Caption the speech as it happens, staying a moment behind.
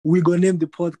We gonna name the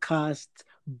podcast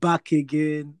Back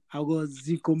Again. I got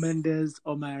Zico Mendes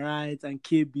on my right and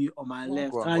KB on my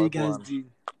left. How you guys doing?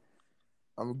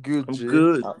 I'm good, I'm Jay.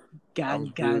 good.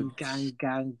 Gang. I'm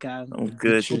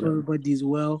good. Hope everybody's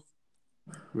well.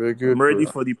 Very good. I'm ready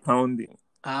bro. for the pounding.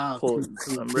 Cool.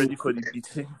 I'm ready for the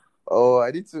beating. Oh, I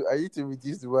need to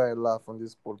reduce the way I laugh on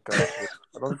this podcast.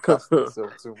 I don't cast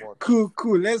myself too much.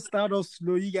 Cool. Let's start off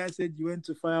slow. You guys said you went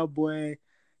to FIREBOY.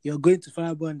 You're going to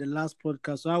FIREBOY in the last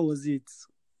podcast. So how was it?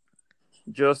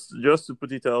 Just to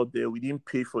put it out there, we didn't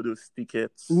pay for those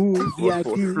tickets. Ooh, It was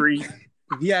for free.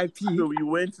 VIP. So we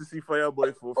went to see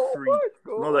FIREBOY for free.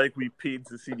 Not like we paid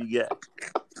to see the guy.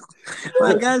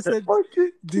 My guy said,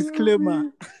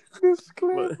 disclaimer.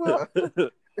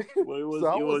 Well, it was, so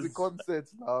how it was was the concert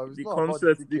now? the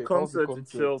concert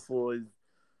itself was.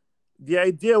 The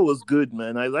idea was good,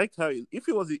 man. I liked how if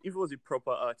it was a proper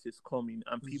artist coming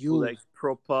and people like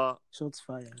proper shots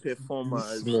fired It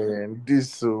performers,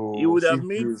 would have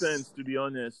made sense, to be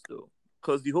honest, though.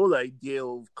 Because the whole idea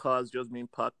of cars just being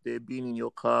parked there, being in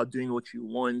your car, doing what you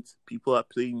want, people are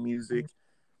playing music.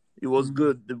 It was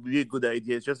good. The really good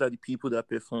idea. It's just that the people that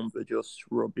performed were just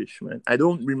rubbish, man. I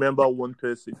don't remember one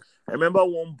person. I remember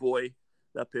one boy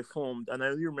that performed, and I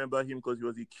only remember him because he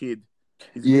was a kid.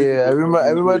 I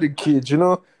remember the kid. You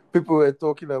know, people were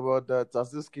talking about that as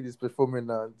this kid is performing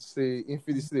and say,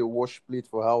 Infinity a wash plate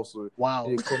for house. So wow.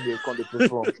 They come to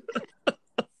perform.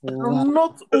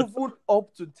 Not even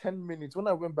up to 10 minutes. When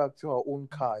I went back to our own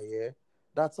car,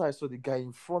 that's how I saw the guy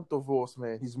in front of us,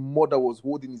 man. His mother was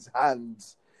holding his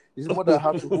hands. His mother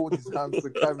had to hold his hands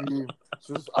to carry him.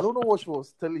 I don't know what she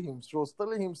was telling him. She was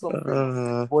telling him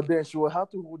something. But then she would have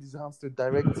to hold his hands to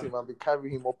direct him and be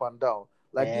carrying him up and down.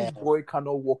 This boy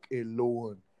cannot walk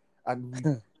alone.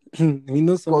 And we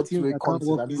know something to a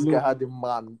concert, and this guy had the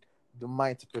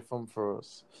mind to perform for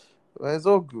us. Well, it's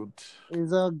all good.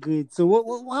 So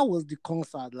what was the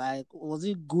concert like? Was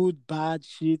it good, bad,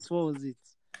 shit? What was it?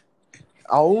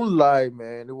 I won't lie,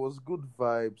 man. It was good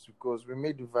vibes because we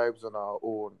made the vibes on our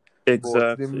own.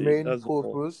 Exactly. But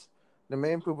the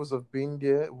main purpose of being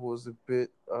there was a bit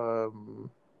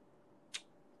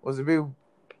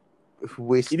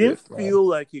wasted. It didn't feel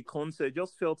like a concert. It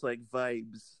just felt like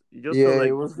vibes. It just felt like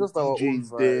it was just our own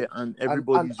vibes there and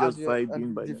everybody's just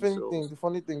vibing by themselves. The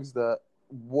funny thing is that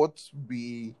what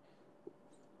we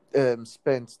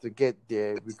spent to get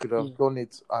there, we could have done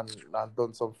it and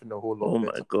done something a whole lot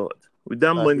better. Oh my god! With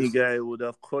that money, guy would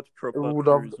have caught proper. Would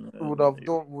have done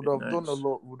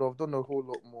a whole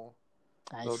lot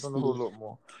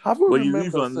more. Have you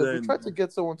remembered? We tried to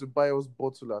get someone to buy us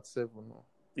bottle at 7.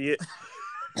 Yeah.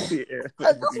 Yeah.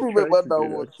 I just remember that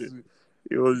one too.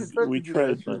 It was. We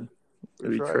tried, man.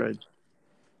 We tried.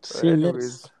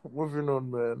 Anyways, moving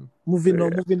on, man. Moving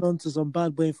on to some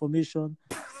bad boy information.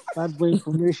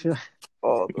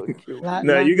 Oh, don't kill me.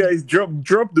 Now you guys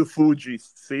drop the full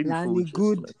gist. Say the full gist.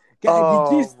 Good.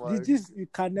 The gist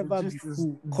it can never be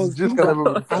full. Because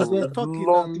as we're talking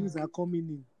now, things are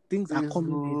coming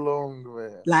in. Long,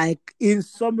 man. Like in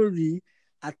summary,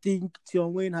 I think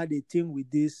Tion Wayne had a thing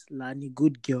with this LANI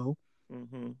good girl.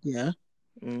 Mm-hmm. Yeah.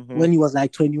 Mm-hmm. When he was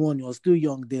like 21, he was still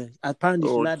young there. Apparently,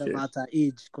 she lied about her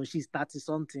age because she's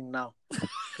 30-something now.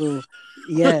 So,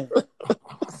 yeah.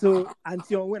 And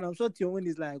Tion Wayne, I'm sure Tion Wayne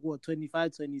is like,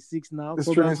 25, 26 now? It's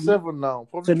 27 now.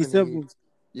 Probably 27.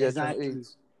 Yeah, exactly. 28.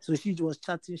 So she was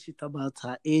chatting shit about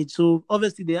her age. So,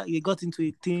 obviously, they got into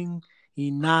a thing.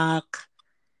 He knocked.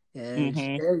 I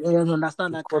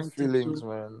understand that kind of feelings,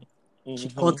 man. She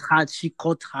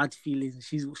caught hard feelings.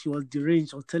 She was deranged.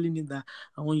 She was telling him that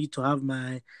I want you to have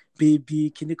my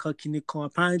baby. Kiniko.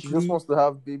 Apparently, she just wants to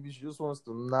have baby. She just wants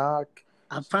to knock.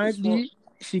 Apparently,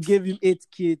 she gave him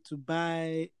 8K to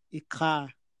buy a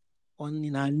car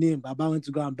in her name. Baba went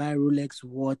to go and buy a Rolex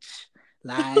watch.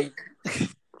 Like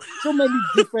so many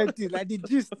different things. Like the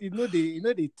gist, they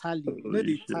tally.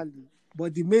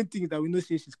 But the main thing is that we know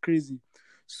she's crazy.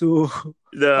 So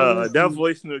that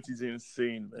voice note is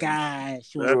insane, man. Guy,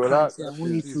 that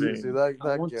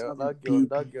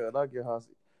girl has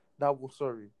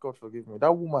sorry, God forgive me.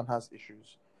 That woman has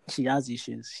issues. She has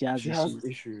issues.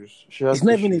 It's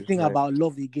not even a thing about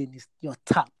love again. It's you're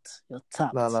tapped.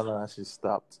 No, she's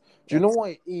tapped. Do you know what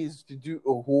it is to do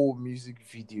a whole music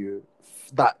video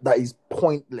that is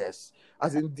pointless?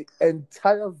 As in the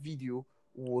entire video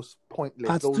was pointless.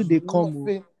 Part 2 they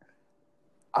come.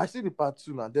 I see the part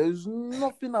 2 now. There is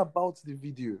nothing about the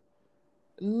video.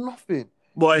 Nothing.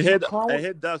 But I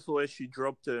heard that's where she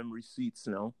dropped receipts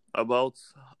now about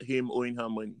him owing her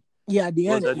money. Yeah, at the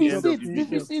end of the video.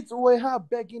 Receipts were her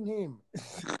begging him.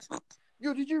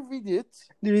 Yo, did you read it?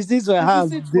 The receipts I have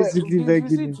basically the begging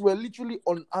receipts him. were literally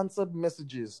unanswered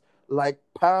messages, like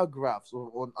paragraphs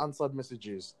of unanswered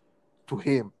messages to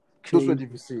him. Those were the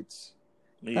receipts.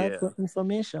 Yeah.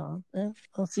 Information.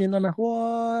 I'm seeing on a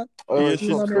what? Yeah, seeing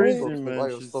she's on crazy, the man.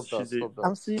 Ayo, stop that.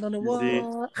 I'm seeing on the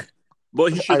what?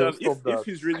 But he should Ayo, have, stop if that.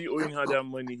 he's really owing her that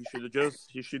money,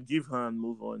 he should give her and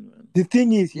move on, man. The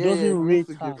thing is, he Yeah, doesn't he rate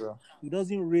needs to her. give her. He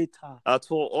doesn't rate her. At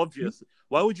all, obviously.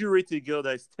 Why would you rate a girl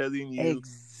that is telling you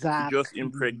Exactly. to just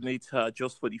impregnate her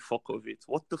just for the fuck of it?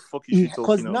 What the fuck is she talking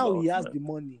about? Because now he has man? the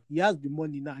money. He has the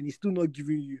money now, and he's still not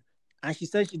giving you. And she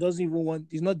said she doesn't even want.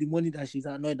 It's not the money that she's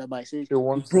annoyed about. She says,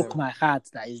 "You broke my heart.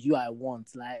 That is you I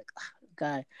want." Like,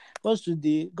 guy, what should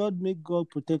they? God make God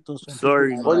protect us from.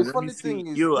 Sorry, man. But the funny thing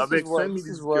is, yo, send me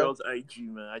this girl's IG,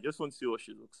 man. I just want to see what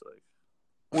she looks like.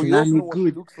 Oh, you also know what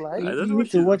she looks like? I don't know You what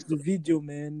need to watch the like. video,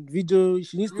 man. Video.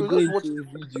 She needs to go watch into the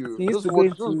video. She needs to go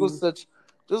into.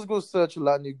 Just go search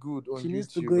LANI Good on YouTube. She needs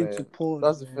to go into porn.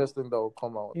 That's the first thing that will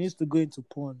come out. She needs to go into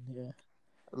porn. Yeah.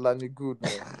 LANI Good,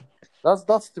 man.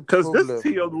 That's the problem. Because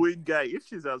this Tion Wayne guy, if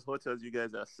she's as hot as you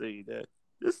guys are saying, that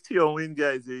this Tion Wayne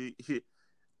guy is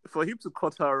for him to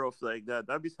cut her off like that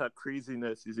means her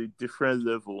craziness is a different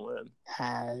level,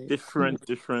 man.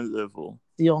 Different level.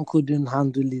 Tion couldn't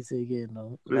handle it again,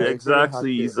 no.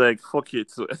 Exactly. He's like, fuck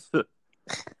it.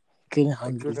 Couldn't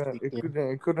handle it.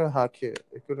 It couldn't hack it.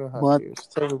 It's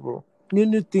terrible.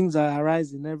 New things are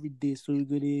arising every day, so you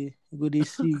go to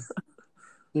see.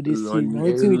 This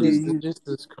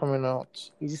is coming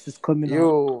out. This is coming out.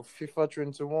 Yo, FIFA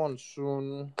 21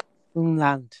 soon.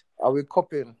 Land. Are we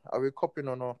copying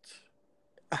or not?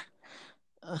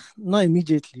 Not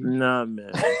immediately. Nah,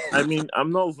 man. I mean,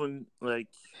 I'm not even like.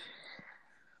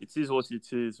 It is what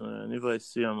it is, man. If I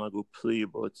say I'm gonna go play,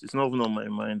 but it's not even on my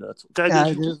mind at all.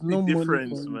 Guys, there's no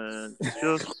difference, man.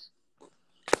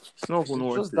 It's not even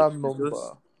worth it. Just that number.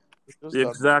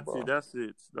 Exactly, that's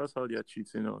it. That's how they're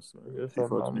cheating us. Just that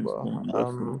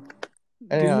number.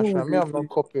 Anyhow, I'm not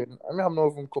copying. I'm not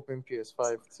even copying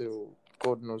PS5 till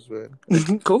God knows when.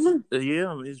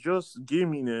 Yeah, it's just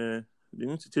gaming. They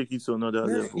need to take it to another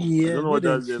level. Yeah, I don't know what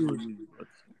that level is. But...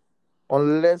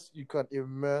 Unless you can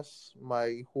immerse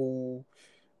my whole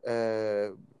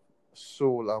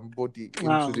soul and body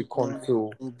into the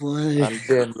console, and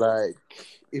then like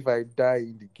if I die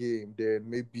in the game, then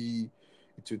maybe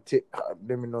it will take.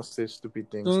 Let me not say stupid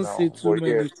things. Don't now. say too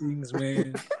many things,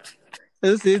 man.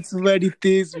 Don't say too many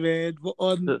things, man. But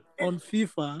on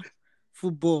FIFA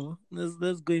football,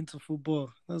 let's go into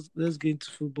football. Let's go into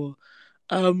football.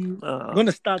 I'm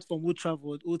gonna start from Old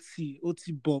Trafford,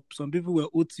 OT bop. Some people were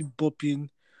OT bopping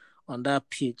on that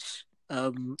pitch.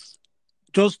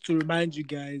 Just to remind you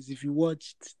guys, if you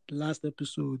watched the last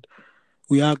episode,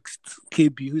 we asked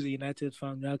KB, who's a United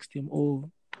fan, we asked him, "Oh,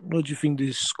 what do you think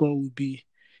the score will be?"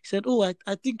 He said, "Oh,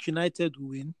 I think United will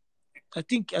win. I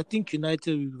think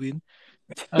United will win."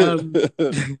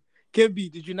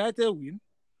 KB, did United win?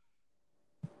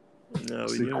 No,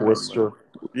 we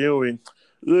didn't win.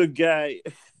 Look, guy,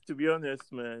 to be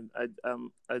honest, man, I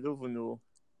don't even know.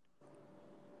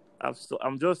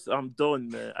 I'm done,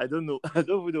 man. I don't know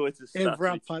even know where to start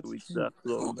with that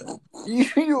club, man.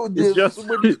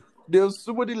 There's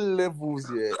so many levels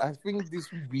here. I think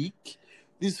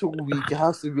this whole week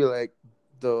has to be like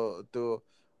the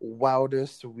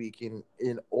wildest week in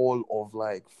all of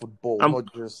like football,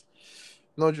 not just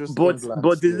but England,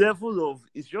 but the level of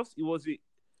it was a.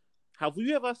 Have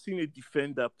you ever seen a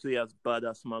defender play as bad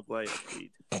as Maguire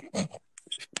played?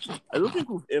 I don't think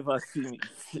we've ever seen it.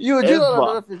 Do you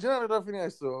know another thing I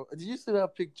saw? Did you see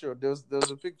that picture? There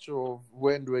was a picture of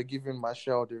when they were giving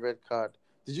Martial the red card.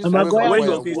 Did you see Maguire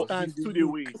when he stood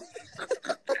away?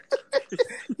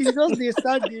 He just they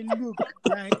stand they look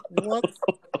like what?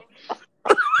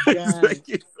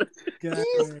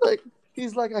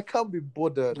 He's like, I can't be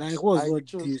bothered. Like, what's what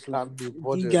this? Can't be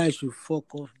bothered. You guys should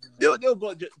fuck off. No,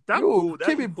 but that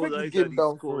break the game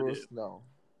down for us now.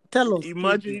 Tell us.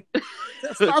 Imagine.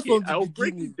 I'll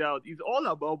break it down. It's all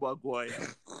about Maguire.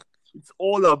 It's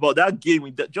all about that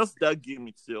game. Just that game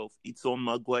itself. It's on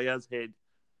Maguire's head.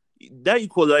 That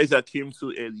equalizer came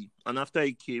too early, and after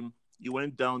it came, it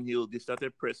went downhill. They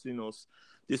started pressing us.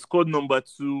 They scored number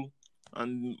 2,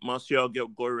 and Martial got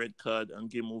a red card and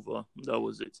game over. That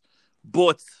was it.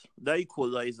 But that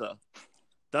equalizer,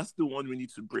 that's the one we need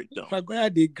to break down.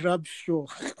 Maguire, they grab Shaw.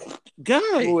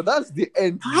 Guy! Oh, that's the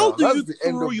end. How do you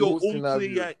throw your own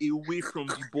player away from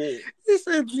the ball? He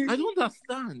said, I don't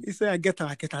understand. He said, I get her.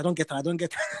 I don't get her.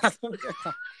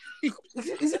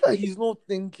 Is it that he's not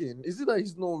thinking? Is it that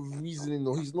he's not reasoning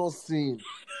or he's not seeing?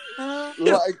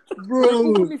 Like,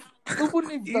 bro,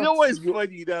 you know what is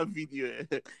funny in that video?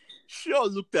 Shaw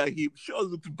looked at him. Shaw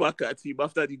looked back at him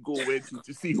after the goal went in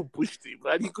to see who pushed him,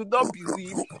 and he could not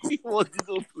believe he was his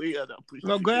own player that pushed him.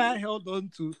 Maguire held on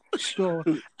to Shaw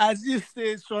as if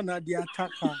say Shaw at the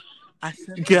attacker. I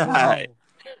said, Guy. wow.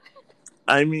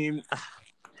 I mean,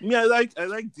 me, I like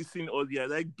dissing Oli. I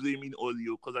like blaming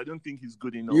Olio because I don't think he's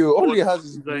good enough. Yo, Oli But has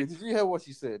his like, brain. Did you hear what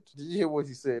he said? Did you hear what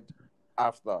he said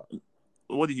after?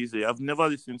 what did he say? I've never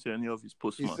listened to any of his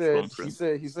post-match conference.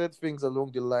 He said things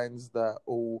along the lines that,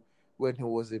 when he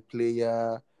was a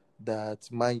player, that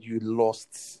Man.U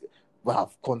lost,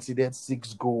 have considered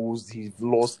 6 goals, he's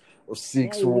lost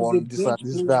 6-1, this and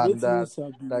this,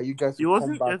 that, and that you guys will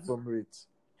come back from it.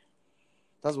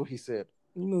 That's what he said.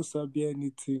 You know, Sabi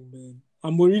anything, man.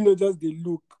 And Mourinho just they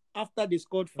look. After they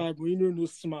scored 5, Mourinho no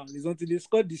smile. It's until they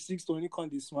scored the 6th one, he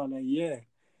can't smile. Like, yeah.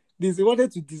 They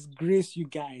wanted to disgrace you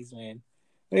guys, man.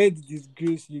 They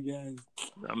disgrace you guys.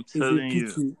 I'm telling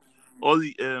you.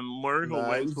 Oli, Mourinho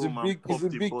went home and popped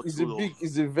the bottle.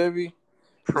 It's a very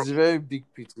big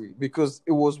pity because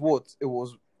it was what? It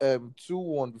was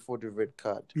 2-1 before the red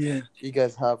card. Yeah. You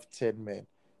guys have 10 men.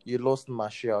 You lost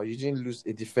Martial. You didn't lose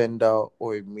a defender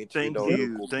or a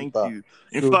midfielder. Thank you.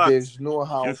 In fact,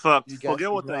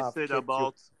 forget what I said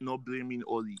about not blaming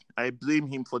Oli. I blame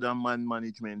him for that man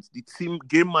management. The team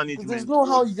game management. There's no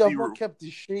how you have not kept the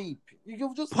shape.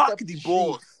 You've just pack the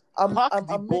balls. Pack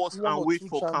the balls and wait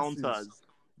for counters.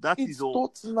 That is all.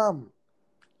 Tottenham.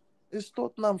 It's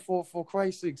Tottenham for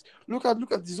Christ's sakes. Look at.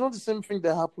 It's not the same thing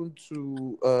that happened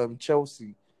to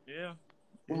Chelsea. Yeah.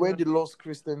 When they lost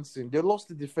Christensen, they lost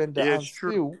the defender, against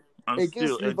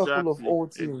Liverpool of all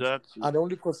teams, and they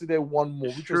only considered 1 more,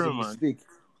 which was a mistake.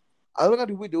 I look at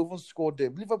the way they even scored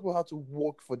them. Liverpool had to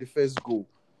work for the first goal.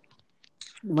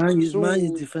 Man's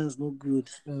defense no good.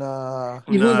 It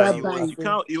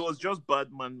was just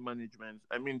bad man management.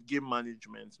 I mean, game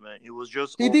management, man. It was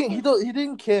just he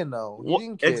didn't care now. He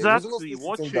didn't care. Exactly.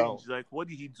 What changed? Down. Like, what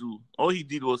did he do? All he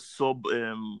did was sub.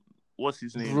 What's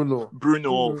his name?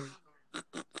 Bruno off.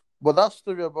 But that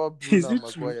story about Bruno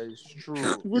Maguire is true.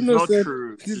 It's not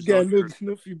true. This guy knows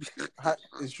no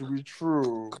It should be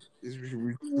true. It should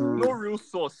be true. No real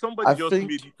source. Somebody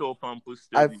made it up and posted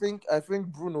it. I think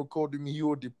Bruno called him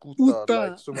Hio de Puta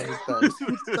like so many times.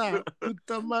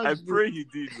 Puta man. I pray he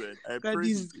did, man.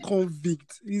 He's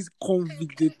convict. He's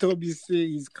convict. They told me say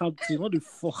he's captain. What the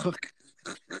fuck?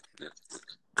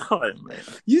 God, man.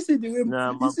 You see the way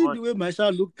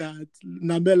Marshall looked at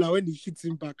Namela when he hits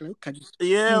him back. Like, man.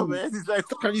 He's like,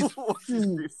 what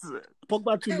is this?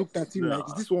 Pogba too looked at him like,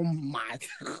 is this one mad?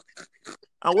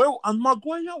 and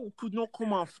Maguire could not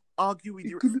come and argue with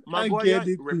you. Maguire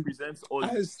represents all.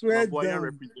 I swear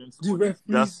represents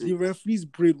the referee's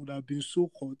brain would have been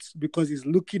so hot because he's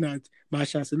looking at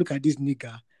Marshall and say, look at this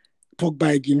nigga.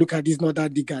 Pogba again, look at this, not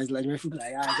that the guys like just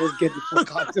get the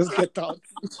fuck out, just get out.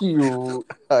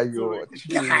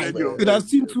 But I've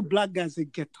seen 2 black guys say,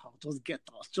 get out, just get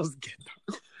out.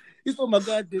 It's what my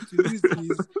guy did to use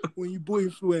these when you boy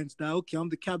influence that okay, I'm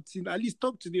the captain. At least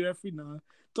talk to the referee now.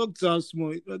 Talk to us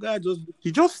more. The guy just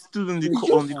stood on the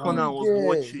corner and was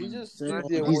watching.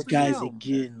 These guys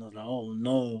again. Like, oh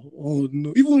no.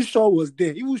 Even Shaw was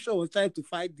there. Even Shaw was trying to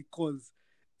fight the cause.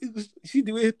 See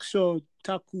the way Shaw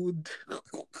tackled.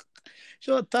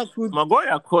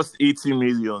 Maguire cost 80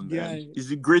 million. Yeah, he's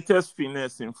the greatest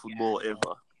finesse in football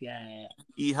ever. Yeah,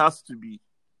 he has to be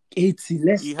 80.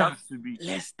 Leicester. He has to be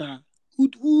Leicester.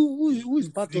 Who is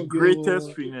part the of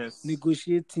greatest finesse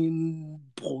negotiating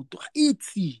board?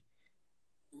 80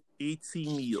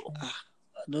 mil. I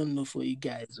don't know for you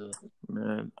guys,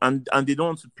 man. And they don't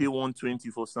want to pay 120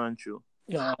 for Sancho.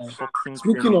 Yeah.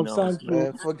 Speaking of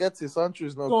Sancho, forget it. Sancho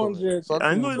is not coming.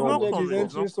 I know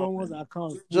it's not someone's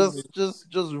account.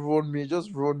 Just run me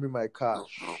my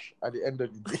cash at the end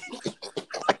of the day.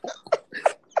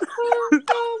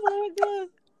 Oh my god.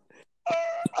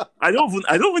 I don't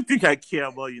even think I care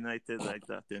about United like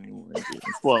that anymore.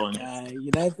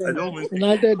 United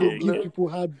will give people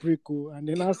heartbreak, and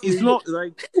then it's not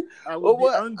like I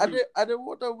don't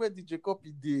wonder where the J.COLE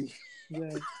day.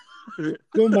 Yeah.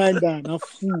 Don't mind that. Now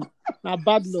fool. Now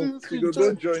bad luck.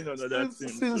 Don't join another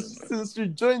team. Since you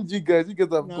joined, you guys have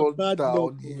gone bad down.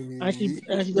 Luck. And she's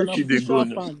an official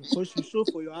fan because she show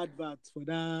for your adverts for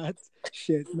that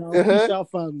shit. Now official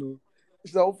fan, no.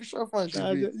 She's an official fan.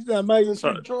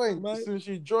 Since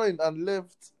she joined and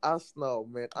left Arsenal,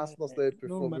 man. Arsenal started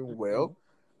performing well.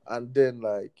 And then,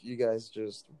 you guys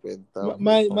just went down.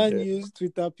 My news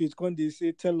Twitter page, when they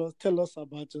say, tell us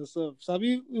about yourself.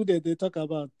 Sabi who they talk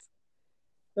about?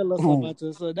 Tell us about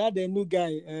yourself. That the new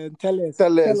guy, tell us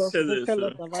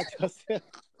about yourself.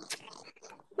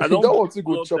 I Don't don't want to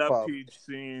go block chop that up. page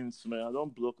since, man. I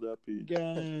don't block that page.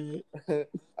 Guy,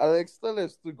 Alex, tell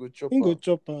us to go chop he go up.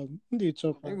 chop him. He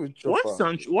chop He him. go chop Why up.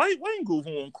 Sancho? Why you go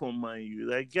won't come, man? You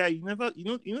like, guy, you never, you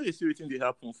know the situation they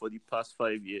happen for the past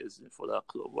 5 years for that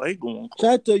club. Why you go won't Try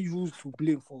come? to tell you who's to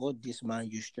blame for all this, man.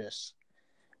 You stress.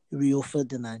 Rio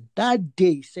Ferdinand. That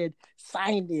day he said,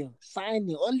 sign him.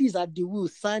 All these are the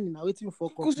wheels signing. I'm waiting for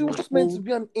Because he was meant to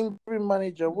be an interim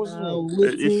manager, wasn't he?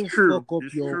 waiting true. fuck up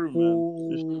It's your true,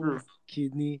 man. It's whole true.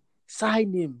 kidney.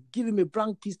 Sign him. Give him a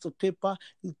blank piece of paper.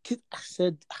 I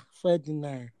said,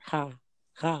 Ferdinand,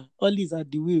 all these are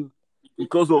the wheel.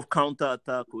 Because of counter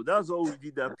attack. That's all we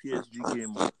did that PSG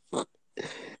game.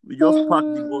 We just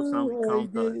packed the bus and we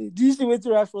countered. Do you see what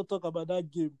Rashford talk about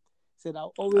that game? Said I I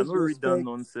always don't read that respect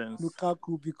nonsense.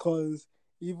 Lukaku because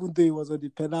even though he was on the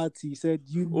penalty, he said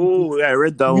you Yeah, I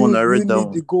read that one. I read that need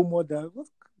one. the goal more than what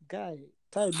guy.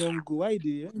 Time don't go. Why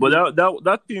they? But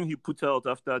that thing he put out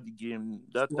after the game,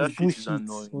 that shit is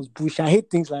annoying. Was bullshit. I hate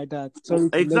things like that.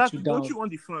 Sorry to let Exactly. you down. Don't you want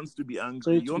the fans to be angry?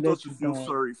 Sorry You to want let us to you feel down.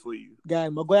 sorry for you. Guy,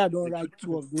 Maguire don't write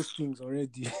 2 of those things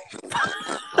already.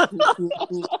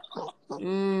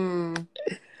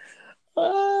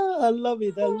 I love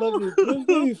it.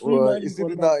 When you free Well, man you see for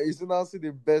the now. now. You see now. See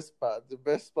the best part. The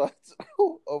best part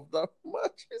of that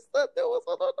match is that there was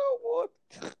another one.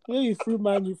 When you free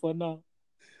man for now.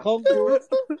 You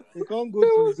can't go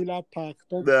to Villa Park.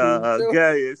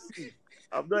 Guys,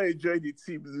 I'm not enjoying the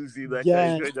team losing like I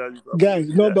enjoyed that Liverpool. Guys,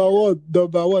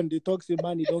 number one, they talk say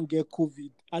Mane don't get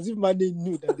COVID. As if Mane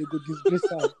knew that they go disgrace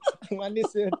her. Mane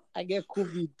said, I get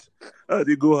COVID.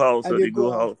 They go house. They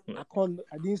go house.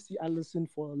 I didn't see Alisson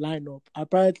for lineup.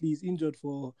 Apparently, he's injured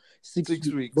for 6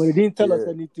 weeks. But he But didn't tell us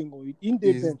anything. He's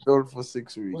bench. done for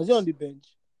 6 weeks. Was he on the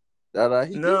bench? He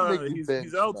didn't make the bench.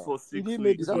 He's out now. for 6 He didn't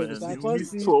weeks. make the Man. bench.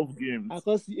 He missed 12 games. I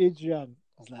can't see Adrian.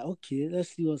 I was like, okay, let's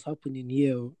see what's happening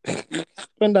here.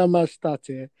 When that match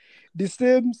started, the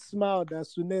same smile that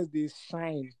Sunez they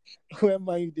shine when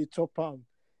Man they chop him.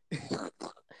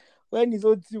 When his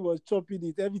own team was chopping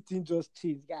it, everything just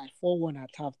changed. Guy, 4-1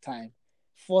 at halftime.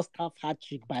 First half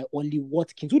hat-trick by Oli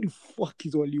Watkins. Who the fuck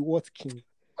is Oli Watkins?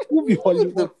 Who be Oli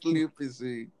Watkins?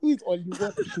 Who is Oli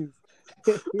Watkins?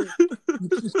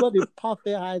 He scored a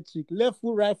perfect hat-trick. Left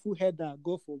foot, right foot header.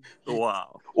 Go for me.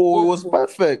 Wow. Oh, it was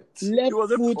perfect. Left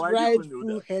foot, right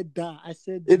foot header. I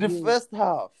said in the first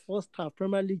half. First half,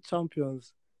 Premier League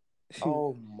champions.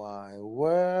 Oh my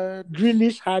word.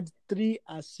 Grealish had 3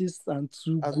 assists and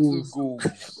 2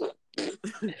 goals.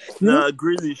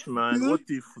 Grealish, man. What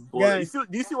a football. Yeah.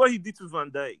 Do you see what he did to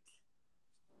Van Dijk?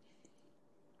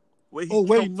 Where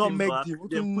he not make back, then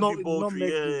put the ball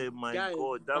through. My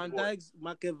God, that Van Dijk's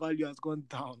market value has gone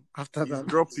down after that.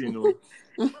 Dropping,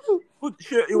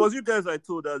 it was you guys I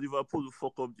told that Liverpool will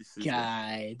fuck up this season.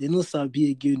 Guy, they know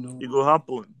Sabi again. No. It will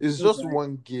happen. It's just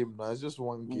one game now. It's just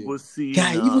one game. We'll see.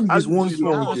 Guy, even if it's one game,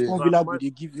 Aston Villa will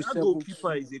give you 7. That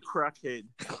goalkeeper is a crackhead.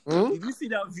 Did you see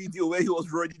that video where he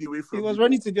was running away from? He was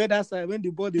running to the other side when the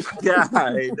ball is.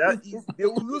 Guy, they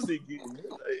will lose again.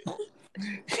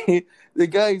 The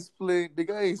guy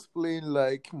is playing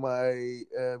like my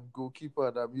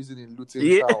goalkeeper that I'm using in Luton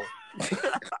Town.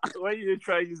 When you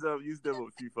try use them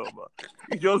on FIFA, man,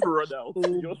 you just run out.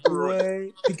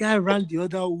 The guy ran the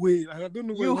other way. I don't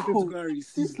know where he wanted to go and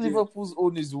receive. This Liverpool's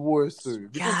own is worse, sir,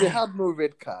 because they had no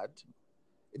red card.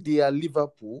 They are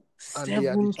Liverpool and they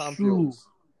are the champions.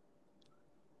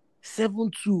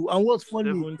 7-2. And what's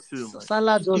funny? 7-2.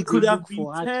 Salah just it could have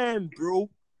been 10, bro.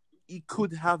 It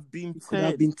could have been 10. It could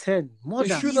have been 10. More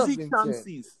than easy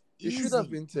chances. It should have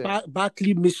been 10.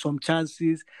 Barkley missed some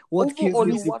chances.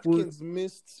 Watkins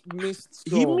missed.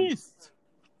 He missed.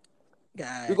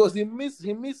 Guy. Because he missed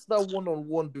that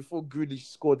one-on-one before Grealish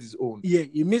scored his own. Yeah,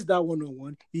 he missed that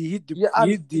one-on-one. He hit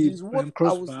the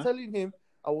crossbar.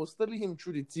 I was telling him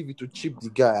through the TV to chip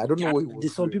the guy. I don't know what he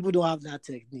was Some people don't have that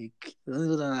technique.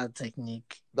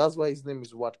 That's why his name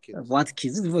is Watkins.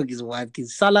 Watkins. This fuck is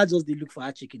Watkins. Salah just didn't look for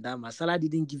a chick in that match. Salah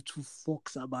didn't give 2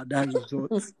 fucks about that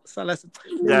result. Salah said,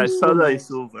 Salah is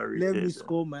so very Let me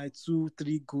score my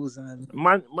 2-3 goals. And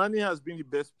Mane has been the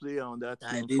best player on that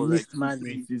team for like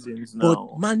 2-3 seasons now.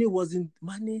 But Mane wasn't...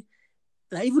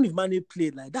 Like, even if Mane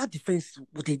played like that defense,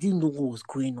 but they didn't know what was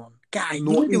going on.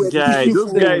 Those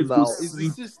guys now. It's the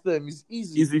system. It's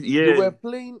easy. They were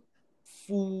playing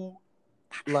full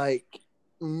like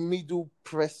middle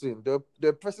pressing.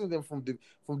 They're pressing them from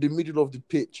the middle of the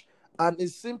pitch. And a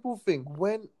simple thing,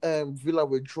 when Villa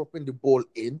were dropping the ball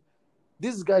in,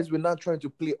 these guys were not trying to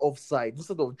play offside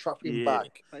instead of trapping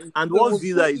back. And what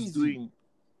Villa is doing.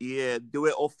 Yeah, they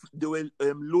were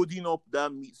loading up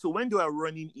that meat. So when they were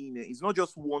running in, it's not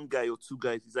just one guy or 2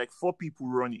 guys. It's like 4 people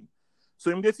running. So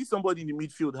immediately somebody in the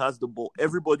midfield has the ball,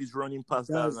 everybody's running past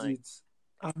that That's line. it.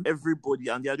 Everybody,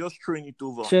 and they're just throwing it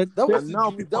over. That was And the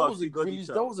now Grealish- people that have was a figured it Grealish,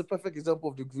 out. that was a perfect example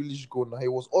of the Grealish goal. Now he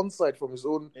was onside from his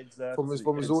own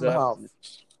from his own half.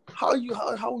 How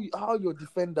your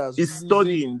defenders It's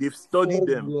studying. They've studied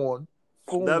them. 4-1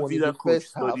 That in Villa the coach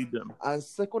first half, studied them. and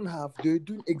second half they're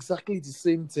doing exactly the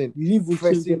same thing, You didn't even change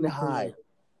pressing anything. high.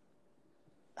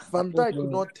 Van Dijk could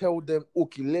not tell them,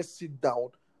 okay, let's sit down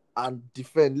and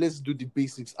defend. Let's do the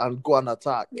basics and go and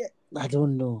attack. Yeah, I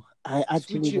don't know. I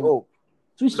actually Switch it up.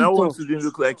 Switch That it one up. didn't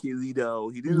look like a leader.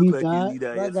 He didn't look like a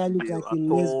leader That guy looked yesterday like a at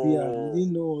lesbian. all. He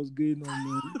didn't know what was going on,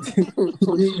 man.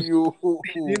 Yo.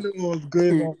 He didn't know what was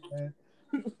going on, man.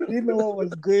 He didn't know what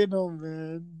was going on,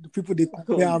 man. The people they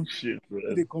compare him, Shit,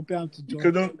 they compare him to He John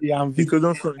couldn't Terry and He Victor.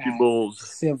 couldn't find the balls.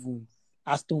 7.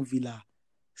 Aston Villa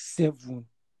 7.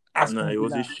 Aston Nah, it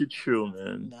was a Villa. shit show,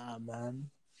 man. Nah, man.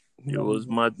 It was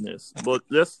madness. But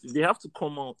they have to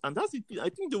come out, and that's it. I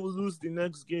think they will lose the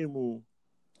next game. Oh.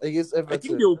 Against Everton. I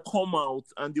think they'll come out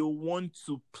and they'll want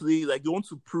to play, like they want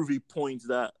to prove a point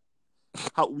that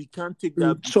how we can't take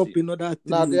that chop beating. another 3.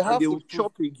 Now they will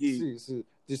chop again. See,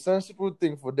 the sensible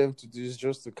thing for them to do is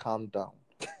just to calm down.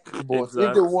 But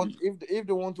Exactly. if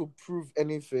they want to prove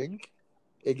anything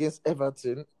against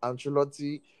Everton,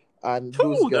 Ancelotti, and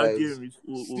those guys, that game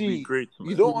will be great, man.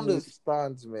 You don't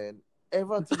understand, man.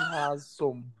 Everton has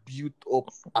some built-up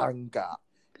anger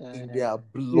in their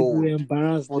blood.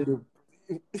 Embarrassed.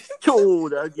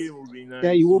 That game will be nice.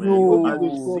 Yeah, you will no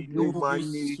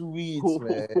Mane, sweet,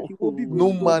 man.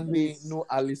 No Mane, no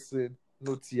Alisson,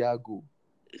 no Thiago.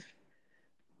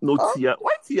 No Thiago.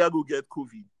 Why Thiago get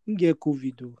COVID? He get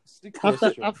COVID though.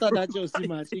 After that Chelsea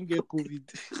match, he get COVID.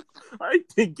 I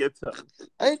didn't get that.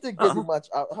 I didn't get the match.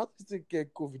 How did he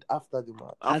get COVID after the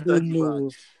match? I don't know.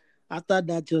 After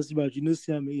that Chelsea match, you know,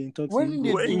 see him again.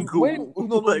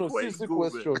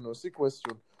 See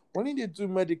question. When did they do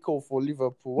medical for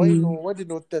Liverpool? Why they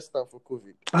not test him for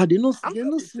COVID? They don't see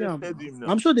him.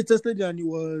 I'm sure they tested him and he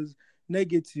was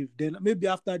negative. Then maybe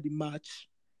after the match,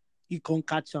 he can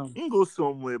catch him. He go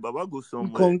somewhere, Baba go somewhere.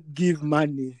 He can't give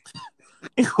money.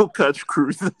 He go catch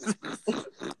Cruz. Go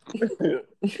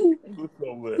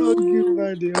somewhere. Don't give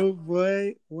money, oh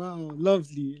boy. Wow,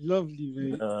 lovely,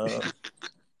 man.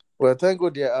 Well, thank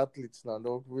God they're athletes now.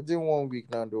 Though. Within 1 week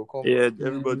now, they'll come. Yeah,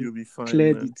 everybody will be fine.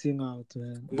 Clear the thing out,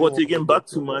 man. But again, back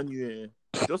to Man U.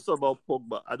 Just about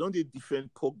Pogba. I don't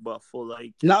defend Pogba for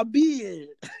like Labi.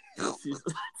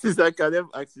 since I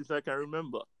can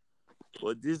remember.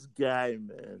 But this guy,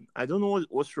 man, I don't know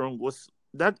what's wrong. It's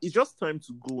just time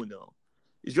to go now.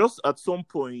 It's just at some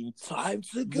point time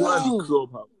to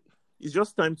go. It's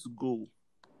just time to go.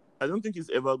 I don't think it's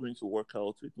ever going to work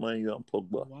out with Man U and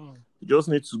Pogba. Wow. He just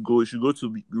needs to go. He should go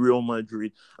to Real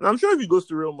Madrid. And I'm sure if he goes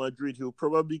to Real Madrid, he'll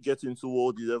probably get into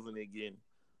World 11 again.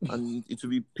 And it will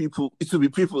be people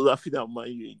laughing at Man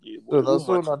U again. So that's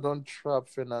when I don't trap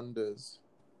Fernandez.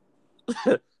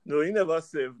 No, he never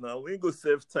saved now. We go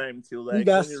save time till like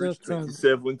when he reach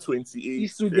 27, 28. He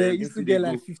used to get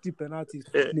like 50 penalties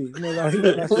to play. He never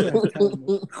saved time.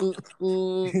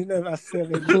 He never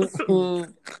saved.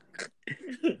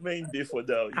 Main day for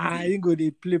that. He go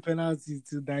they play penalty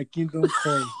till thy kingdom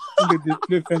come. He go they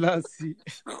play penalty.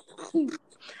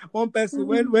 One person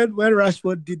when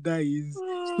Rashford did that his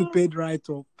stupid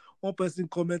write-up, one person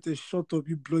commented, "Shut up,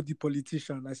 you bloody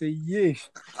politician." I say, yeah.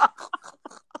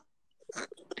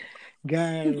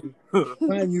 Guy,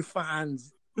 Man U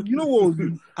fans. You know what?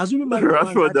 Assuming Man U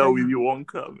fans, Rashford that will be one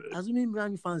man. Assuming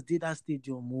Man U fans did that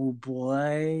stadium, oh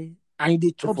boy. And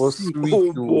they top 6.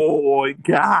 Oh boy,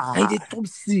 God. And they top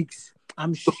 6.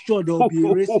 I'm sure there'll be a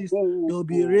racist. There'll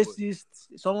be a racist.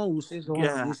 Someone will say someone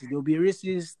racist. There'll be a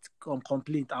racist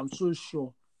complaint. I'm so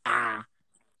sure.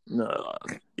 No,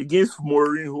 against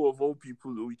Mourinho of all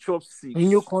people, we chop 6.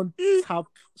 And you can't tap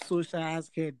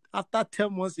Solskjaer's head. After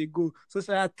 10 months ago,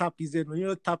 Solskjaer tap his head. When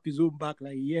you tap his own back,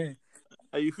 like, yeah.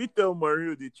 And if you tell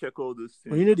Mourinho they check all those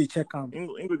things. Well, you know they check them.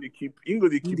 They keep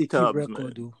tabs,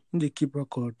 record, man. They keep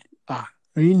record.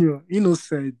 You know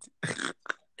said.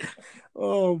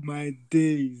 Oh my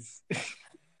days.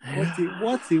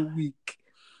 What a week.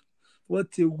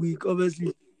 What a week.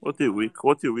 Obviously. What a week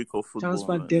of football.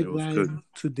 Transfer deadline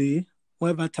today.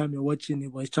 Whatever time you're watching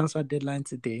it, but it's transfer deadline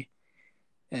today.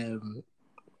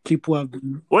 People have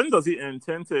been... When does it end?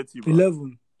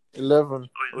 10:30. 11.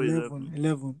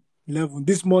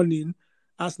 This morning,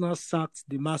 Arsenal sacked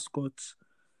the mascot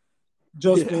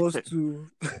just for us to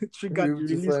trigger the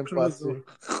release clause.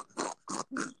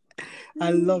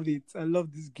 I love it. I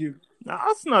love this game. Now,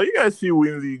 Arsenal, you guys see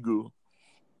win league.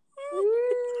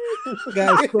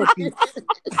 Guys, stop it.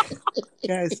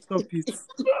 Guys, stop it.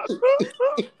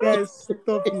 Guys,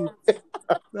 stop it.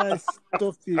 Guys,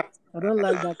 stop it. I don't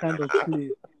like that kind of play.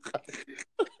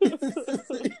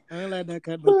 I don't like that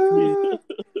kind of play.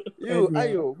 Yo, Anyhow.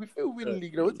 Ayo, we feel win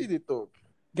league now. What did they talk?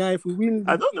 Guy, if we win,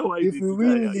 I don't know why if they we do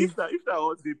win that. league, If that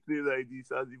was they play like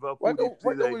this, as Liverpool Why they don't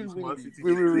play we like this, win Man league? City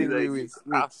Wait, they play like wait.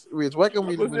 this. Why can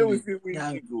we Because win we league? still win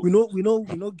guy, league, oh. we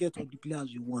know get all the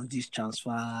players you want this transfer.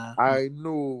 I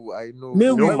know. May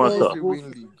But we why matter. can't first we go.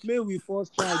 win league? May we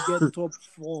first try and get top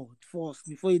 4 first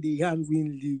before they can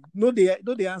win league. No, they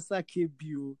answer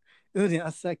KB. Oh. No, they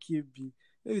answer KB.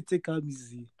 Maybe take them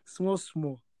easy, small.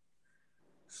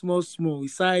 We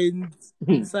signed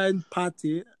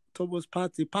Party, Thomas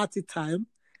Party time.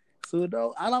 So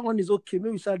now other one is okay.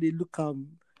 Maybe we start they look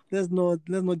let's not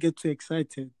get too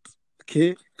excited.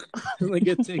 Okay? Let's not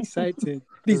get too excited.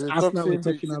 This Arsenal we're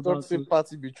talking about. Say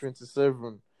Party be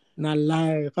 27. Nah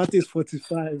lie. Party is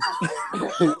 45.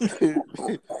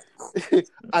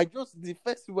 The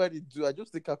first thing what they do, I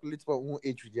just calculate my own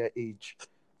age with their age.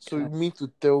 So you mean to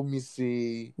tell me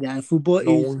say Football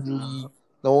age.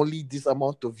 not only this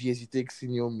amount of years it takes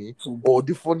senior me, or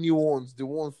the funny ones, the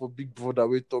ones for Big Brother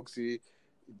where talk say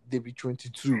they be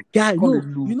 22. Guy,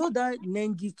 you know that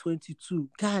Nengi 22.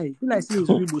 Guy, feel like say it's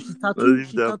real. She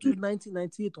tattooed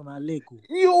 1998 on her leg.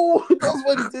 Yo, that's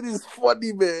why the thing is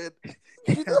funny, man.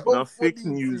 Now fake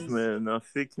news, man. Now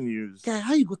fake news. Guy,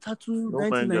 how you go tattoo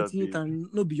 1998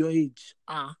 and not be your age?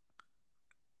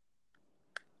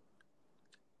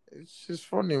 It's just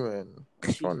funny, man.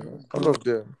 It's funny. All of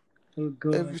them. Oh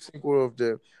God. Every single of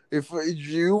them. If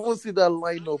you even see that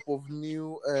lineup of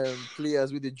new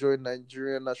players with the join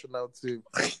Nigerian national team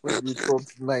when they turned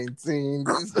 19,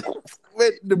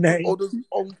 all those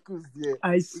uncles there.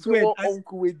 I swear,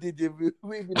 uncle we did they be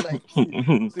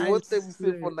 19. So what time we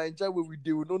say for Nigeria where we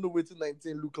do, we don't know what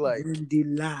 19 look like. Then they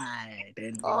lie.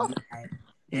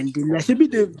 Maybe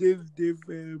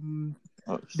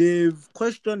they've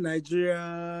questioned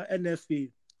Nigeria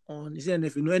NFA. Is it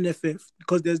NFA? No, NFF.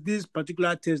 Because there's this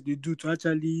particular test they do to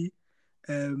actually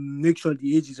make sure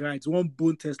the age is right. It's one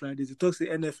bone test like this. They talk say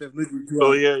NFF, no, they do.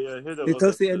 Oh, yeah. They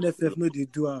talk say NFF, no, they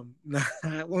do.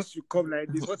 Once you come like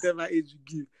this, whatever age you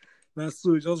give, now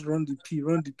so just run the P.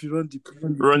 Run the P,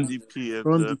 exactly. Run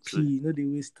the P. No, they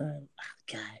waste time.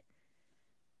 Guy.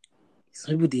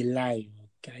 Some people they lie.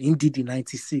 Guy. Indeed, in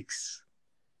 96.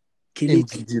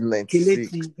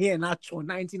 Kelechi, here in actual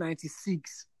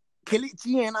 1996.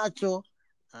 Kelechi and Nacho.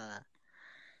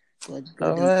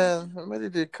 Man, maybe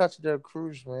they catch their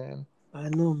cruise, man. I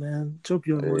know, man. Chop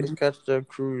your money. They catch their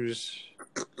cruise.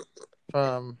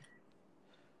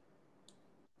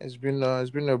 It's been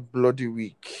a bloody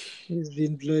week. It's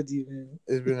been bloody, man.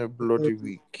 It's been a bloody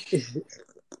week.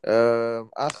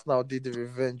 Arsenal did the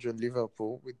revenge on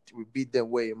Liverpool. We beat them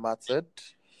where it mattered.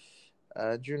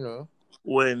 Do you know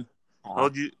when? How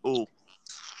do you? Oh.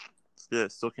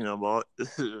 Yes, talking about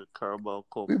Carabao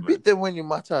Cup. We beat them when it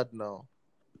mattered now.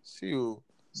 See you.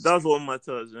 That's what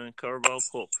matters, man. Carabao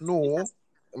Cup. No,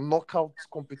 knockout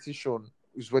competition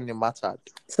is when it mattered.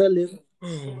 Tell him.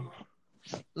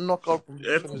 Knockout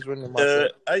competition is when it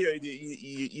mattered.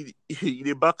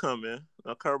 You back on, man.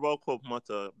 Now Carabao Cup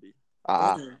matter.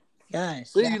 Guys.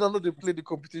 So you don't know they play the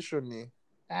competition, eh?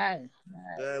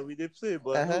 We they play,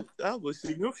 but I go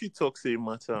say no if you talk say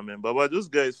matter, man. But those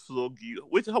guys flog you.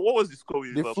 Wait, what was the score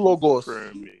with Liverpool? They flog us.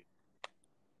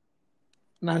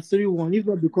 Nah, 3-1. If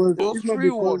not because it was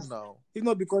 3-1 now. If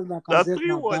not because Lacazette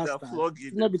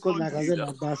It's not because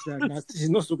Lacazette bastard. He's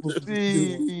not supposed to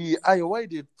be. Why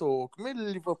they talk? Maybe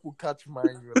Liverpool catch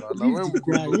Man U now. When we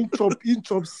go in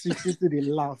chop 6 into they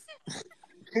laugh.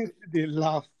 They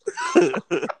laugh.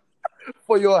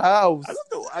 For your house. I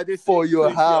don't know. For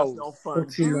your house.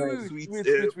 Sweet,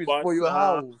 for your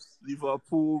house.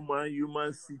 Liverpool, Man U,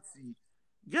 Man City.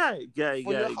 Guy.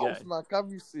 For your house now, can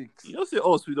be 6. You don't say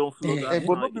us, we don't flow that.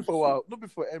 But not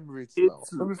before Emirates now.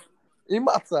 It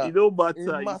matter. It don't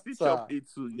matter. You still chop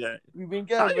 8-2, guy. We been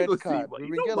get a red card. We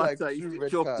been get like 2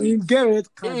 red cards. We get red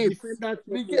card.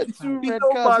 We get 2 red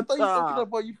cards. I thought you talking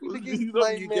about you play against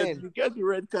 9 men. You get the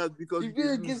red card because you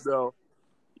lose now.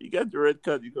 You get the red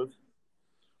card because...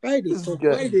 Why they talk?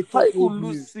 I could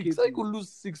lose 6. I could lose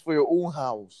 6 for your own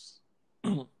house.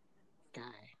 Guy.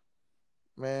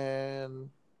 Man.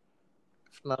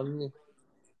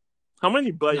 How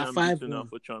many Bayern beat now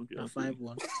for Champions?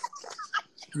 5-1.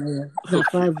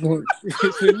 5-1.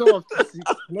 So not up to 6.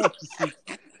 Not up to 6.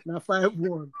 Now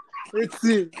 5-1.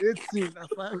 18. Now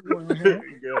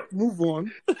 5-1. Move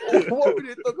on. What will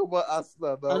they talk about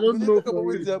Arsenal now? I don't know. Talk about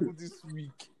what happened this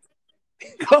week.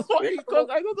 Because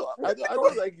I don't know. I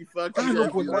don't like the fact I that no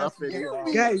you go laugh, laugh anyhow.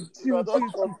 guys. You're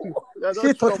not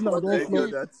Say Tottenham on don't any flog.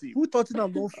 other team. Who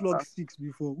Tottenham don't flog 6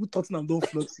 before? Who Tottenham don't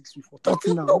flog 6 before?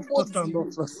 Tottenham don't flog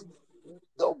 6.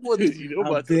 Nobody. You know, I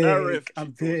but that ref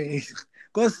beg.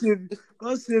 God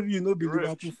save you, no be The ref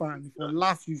Liverpool fan. For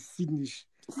laugh you finish.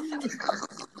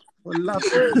 For laugh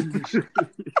you finish.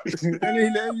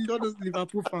 And all those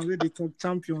Liverpool fans where they talk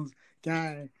champions,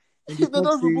 guy. And They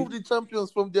don't remove the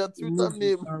champions from their Twitter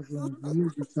name.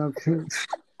 Remove the champions.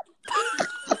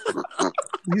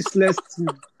 Useless team.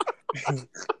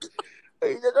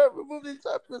 They don't remove the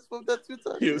champions from their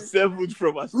Twitter name. 7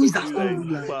 from Who is Aston Aston Villa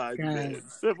Villa? is bad, Guy. man.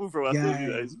 7 from Aston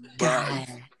Villa is bad.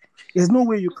 Guy. There's no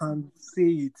way you can say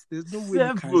it. There's no way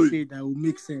you can say it that will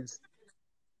make sense.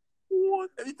 What?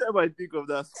 Anytime I think of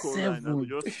that scoreline, I will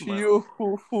just smile.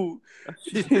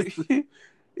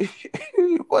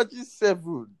 You watch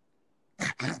 7.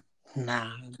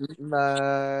 Nah.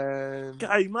 Man.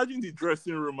 Guy, imagine the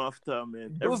dressing room after,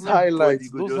 man. Those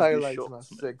Everybody highlights shocked, are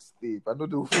sex tape. I know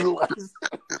they realize.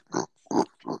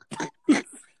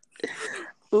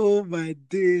 Oh my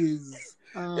days.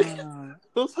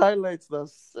 Those highlights are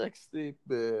sex tape,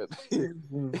 man.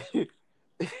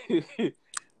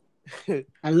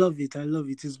 I love it.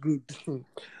 It's good.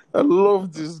 I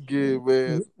love this game,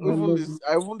 man. I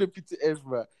I won't pity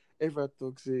ever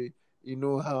talk say, you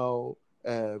know how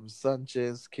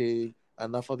Sanchez came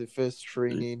and after the first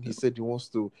training he said he wants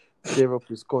to tear up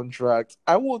his contract.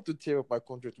 I want to tear up my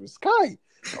contract with Sky.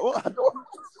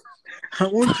 I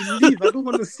want to leave. I don't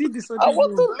want to see this anymore. I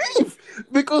want to leave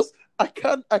because I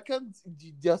can't.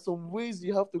 There are some ways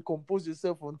you have to compose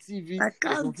yourself on TV. I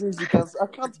can't.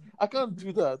 I can't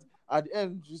do that. At the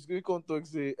end, just going to talk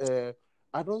say,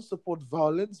 I don't support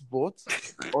violence, but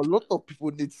a lot of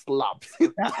people need slaps.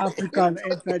 That African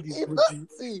entered this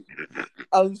body.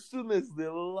 And soon as they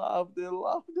laugh.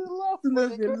 Soon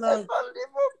as they laugh.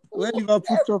 When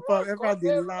Liverpool chop out, everyone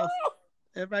they laugh.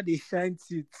 Everyone they shine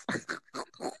teeth.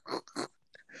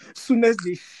 Soon as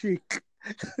they shake.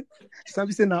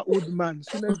 Somebody saying an old man.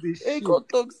 Soon as they shake. He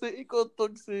can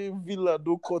talk say Villa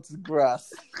don't cut grass.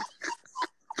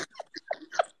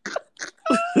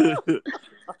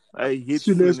 I hate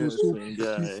Soon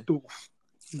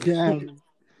guy.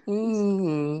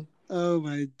 Oh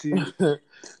my dear.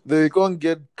 They can't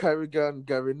get Carragher,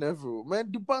 Gary Neville.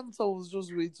 Man, the banter was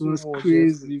just way too much.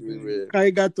 Crazy, man.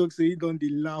 Carragher talks say he don't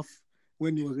laugh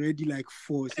when he was already like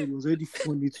 4. So it was already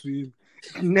funny to him.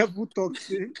 Neville talks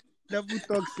say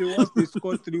once they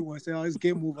score 3-1, say, it's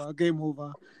game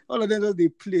over. All of them they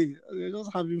play. They're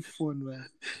just having fun, man.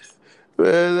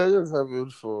 Man, they're just having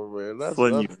fun, man. That's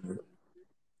funny.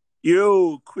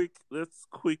 Yo, let's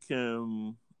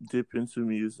dip into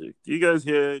music. Do you guys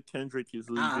hear Kendrick is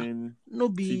leaving? No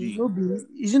be.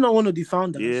 Is he not one of the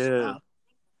founders? Yeah.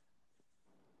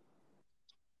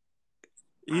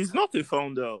 He's not a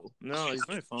founder. No, he's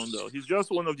not a founder. He's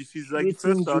just one of the first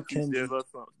artists they ever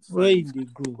found. Where did they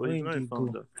go? But he's not a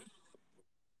founder.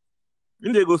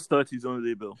 When they go start his own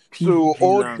label. So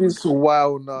all this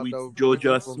while now with that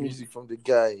Georgia from music from the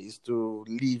guy is to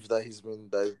leave that's been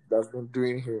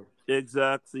doing him.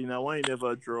 Exactly. Now why he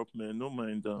never drop, man? No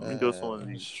mind that. I just want to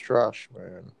leave. It's trash,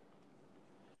 man.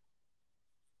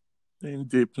 In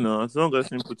deep now. As long as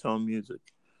he put out music.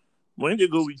 When they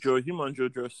go with him and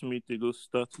Georgia Smith, they go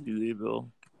start the label.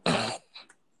 I've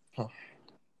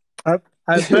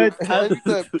heard.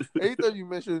 Anytime you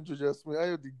mention Georgia Smith, I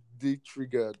have the day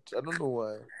triggered. I don't know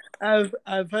why.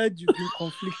 I've heard you've been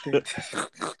conflicted.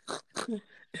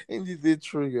 In the day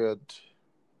triggered.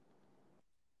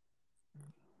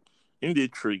 In the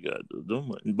triggered, don't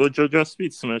mind. But Georgia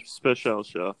Smith smash special,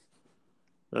 sure.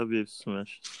 That be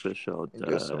smash special.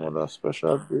 Get some other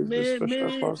special person.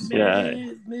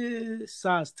 May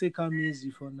SARS take a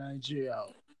easy for Nigeria.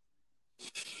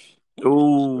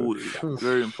 Oh,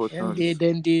 very important. And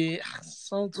then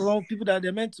some people that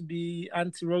they're meant to be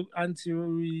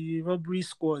anti-robbery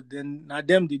squad, then now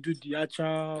them they do the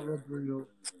actual robbery.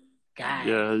 Guy.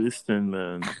 Yeah, listen,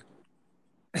 man.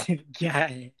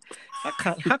 Guy,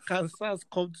 how can SARS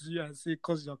come to you and say,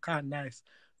 "Cause your car nice,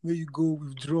 where you go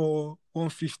withdraw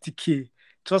 150K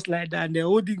just like that?" And they're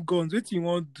holding guns. What you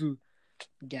want to do,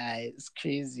 guy? It's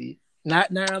crazy.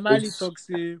 Naramali talks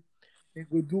say they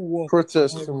go do work.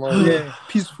 Protest tomorrow. Yeah,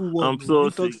 peaceful work. I'm so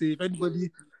talks say if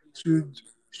anybody should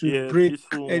break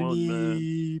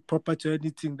any property or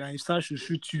anything, that if SARS should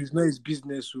shoot you, it's not his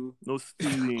business. So no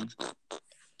stealing.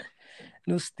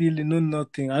 No stealing, no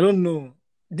nothing. I don't know.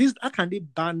 How can they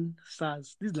ban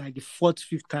SARS? This is like the 4th,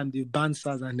 5th time they ban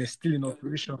SARS and they're still in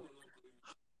operation.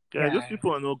 Yeah, those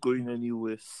people are not going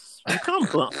anywhere. You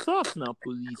can't ban SARS now,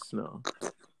 police now.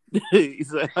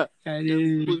 It's like And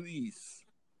the police.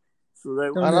 So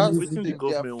like, Tell And them that's what's the the listen. thing, they are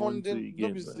government want to do funding. again,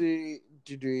 Nobody man? say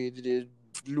did they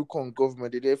look on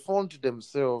government? They fund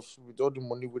themselves with all the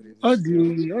money with All it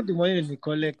still. the money they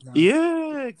collect now.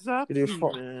 Yeah, They exactly,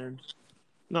 fund. man.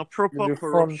 Now proper They fund.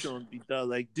 corruption be that,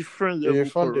 like different They level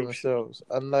fund corruption. themselves,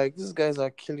 and like these guys are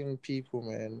killing people,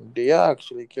 man. They are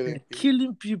actually killing They're people.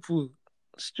 killing people.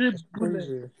 Straight It's bullet.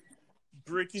 crazy.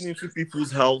 Breaking into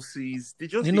people's houses. They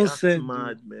just They they no act send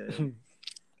mad, though. man.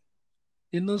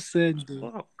 They no send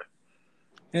though. Fuck.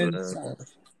 And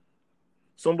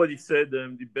Somebody said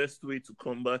the best way to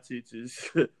combat it is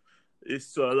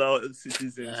is to allow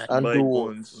citizens to And buy do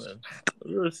what? guns, man.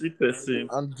 Honestly, person,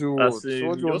 And do as what? So in,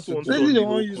 what do you you want just to want to do? turn especially the the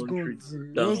one whole use country guns. They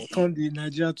down. just turn the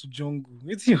Nigeria to jungle.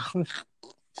 It's you.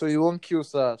 So you won't kill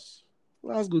SARS?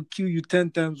 Let's go kill you 10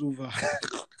 times over.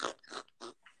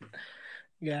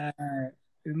 Yeah,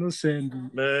 they no send though.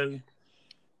 Man,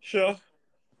 sure.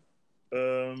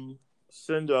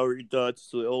 Send our regards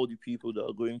to all the people that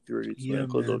are going through it, man, Yeah,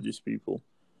 because man. of these people.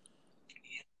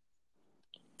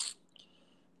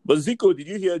 But Zico, did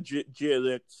you hear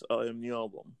J.Elect's new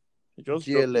album? He just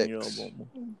dropped a new J.Elect.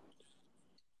 album.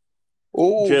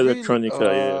 Oh, J really?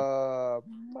 Electronica,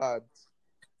 Mad.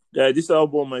 yeah. This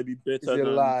album might be It's better a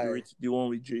than lie. the one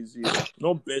with Jay-Z.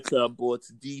 Not better, but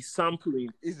the sampling,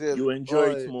 Is it? you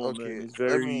enjoy it more, Okay. man. It's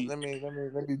very,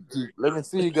 Let me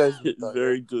see you guys it's later.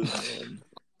 very good, man.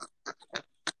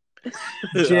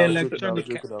 J I'm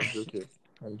Electronica.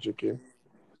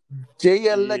 J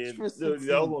Yeah, the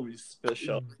Electricity. album is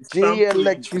special. The J sampling is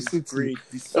Electricity. great.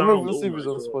 The Let me sound, even oh see if my it's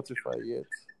on god. Spotify yet.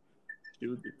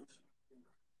 Killed it.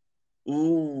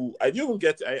 Ooh, I didn't even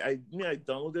get. I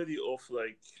downloaded it off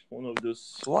like one of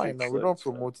those Why fake now? We don't sites.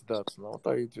 promote that now. What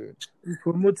are you doing? You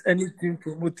promote anything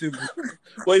promotable.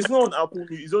 But it's not on Apple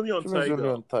Music. It's only on Should it's only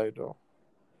Tidal. on Tidal.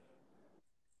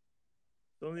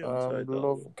 It's only on Tidal.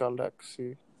 Love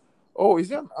Galaxy. Oh,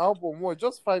 is it an album? What?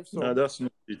 Just 5 songs? Nah, that's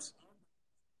not it.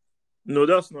 No,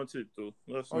 that's not it though.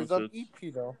 That's Is not that it.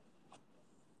 EP now?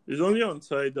 It's only on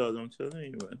Tidal. I'm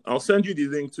telling you, man. I'll send you the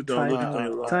link to download it on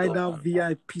your laptop. Tidal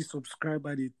VIP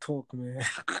subscriber they talk, man.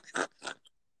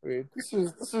 Wait, this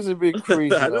is a bit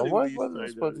crazy I now. don't Why even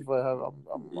does use Tidal. Spotify have?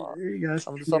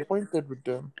 I'm disappointed with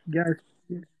them.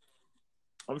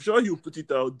 I'm sure he'll put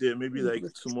it out there maybe like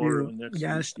tomorrow or next week.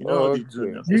 You know how they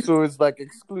do now. So it's like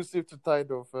exclusive to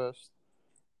Tidal first.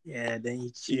 Yeah, then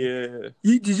you cheat. Yeah.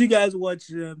 Did you guys watch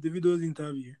the video's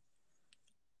interview?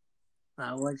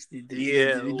 I watched it.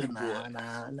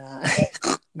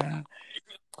 Nah.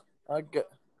 I get.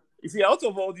 You see, out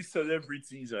of all these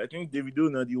celebrities, I think Davido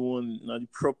not the one, not the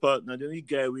proper, not the only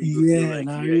guy we go feel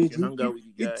like, you can hang out with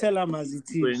the guy. You tell him as it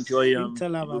is. Enjoy him. You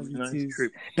tell him as it nice is.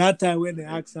 Trip. That time when they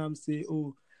asked him, say,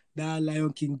 "Oh, that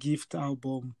Lion King gift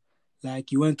album,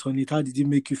 like you went on it, how did it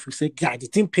make you feel?" Say, "Yeah, the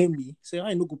thing pay me." Say,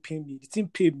 "I no go pay me. The thing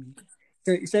pay me."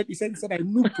 He said, "I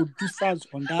know producers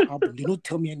on that album. They don't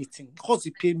tell me anything because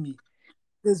he pay me."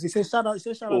 He said, "Shout out to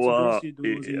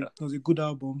Beyonce. It was a good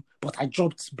album, but I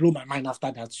dropped Blow My Mind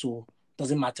after that, so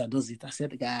doesn't matter, does it?" I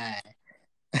said, "Guy."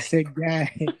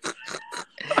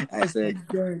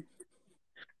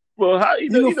 Well, how you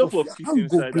know for fit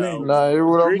inside that? Nah, it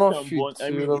would have not fit.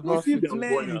 I mean, would have not fit.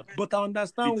 Blend, but I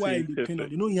understand why in the panel.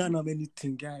 You know, you have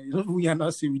anything, guy. You know, you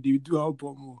not say we do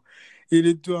album.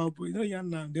 They do album. You know, you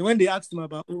know. Then when they asked him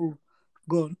about, go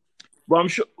on. But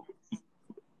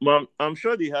I'm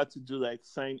sure they had to do like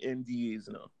sign NDAs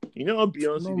now. You know how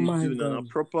Beyonce they do now, a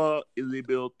proper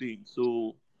label thing.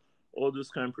 So all those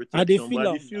kind of protection.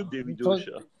 But they feel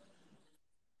Davido.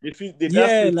 They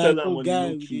like, tell them oh,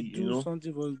 guy, key, they do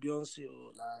something for Beyonce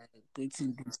or like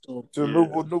waiting this stuff. So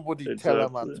nobody tell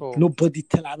him at all. Nobody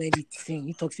tell him anything.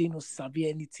 He talks, he no sabi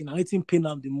anything. I didn't pay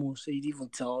him the most, so he didn't even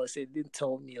tell. He didn't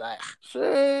tell me like.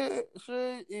 Say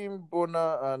in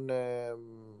Bona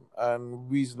and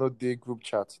Wiz not their group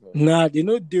chat. Nah, they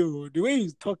not deal. The way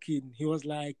he's talking, he was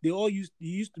like he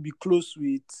used to be close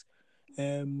with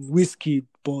Whiskey,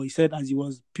 but he said as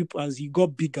he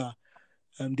got bigger.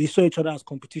 They saw each other as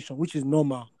competition, which is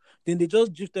normal. Then they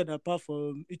just drifted apart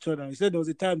from each other. He said there was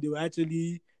a time they were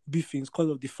actually beefing because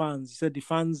of the fans. He said the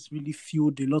fans really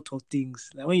fueled a lot of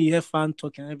things. Like when you hear fans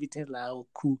talking, everything's like, oh,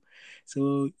 cool.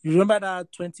 So you remember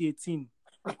that 2018?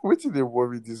 What did they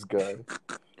worry this guy?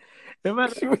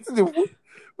 Remember? What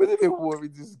did they worry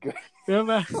this guy?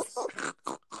 Remember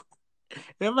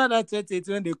that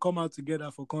 2018 when they come out together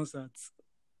for concerts?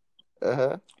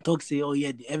 Talk say, oh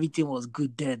yeah, everything was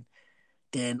good then.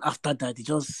 Then after that, they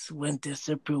just went their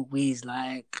separate ways.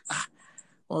 Like,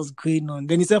 what's going on?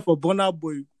 Then he said for Burna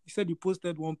Boy, he said he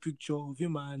posted one picture of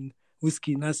him and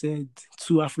Whiskey, and I said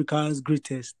 2 Africa's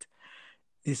greatest.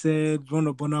 They said one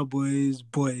of Burna Boy's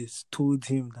boys told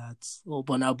him that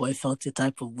Burna Boy felt a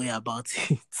type of way about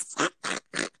it.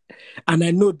 And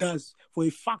I know that's for a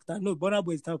fact. I know Burna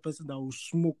Boy is the type of person that will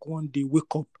smoke one day,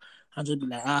 wake up, and just be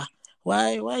like,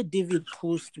 why David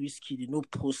post whiskey? They no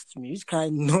post me. Which kind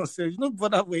of nonsense? You know,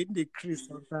 Burna Boy in the crease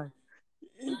sometimes.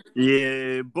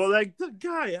 Yeah, but like the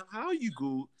guy, how you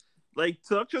go, like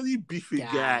to actually beef a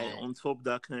guy on top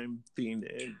that kind of thing,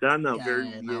 that's a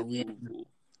very weird move.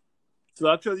 To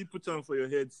actually put on for your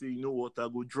head, say, you know what, I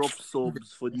go drop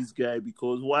subs for this guy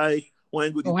because why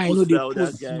go they post out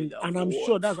that guy? And I'm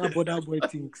sure that's how Burna Boy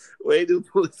thinks. Why do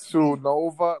post? So now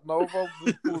over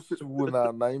who post to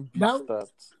na 9 beat that.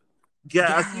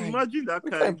 Yeah, I can imagine that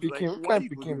kind of like why you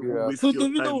go so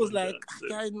Davido was like,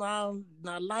 guy, now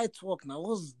light work now.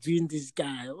 What's doing this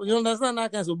guy? You understand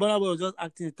that kind? So Burna Boy was just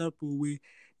acting a type of way.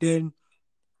 Then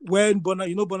when Burna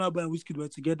Boy and Wizkid were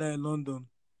together in London,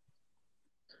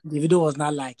 Davido was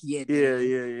not like, yeah.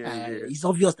 It's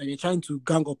obvious that they're trying to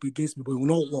gang up against me, but it will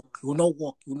not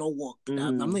work.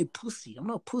 I'm not a pussy. I'm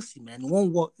not a pussy, man. It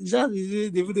won't work. It's just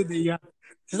Davido,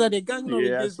 it's like they're ganging up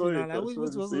against me now. Like,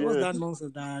 what's that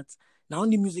nonsense that now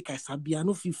only music I sabi, I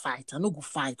no feel fight. I no go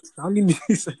fight. Now only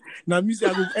music. Now music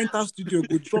I go enter studio,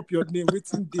 go drop your name,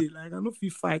 waiting day. Like I no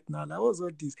feel fight now. Like what's all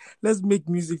this? Let's make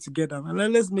music together,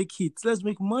 man. Let's make hits. Let's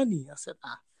make money. I said,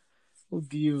 oh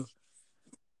dear.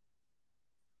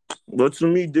 But to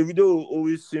me, Davido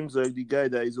always seems like the guy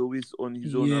that is always on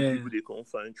his own and people they can't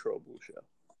find trouble, sure.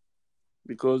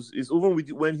 Because it's even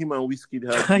with when him and Wizkid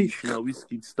had beef, now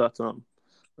Wizkid start and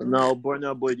now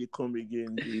Burna Boy they come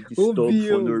again, they disturb for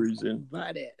no reason.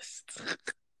 Baddest.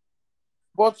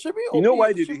 But you know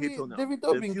why they hate on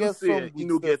Davido been get song with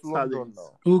Steph London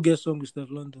now. Who gets song with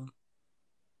Steph London?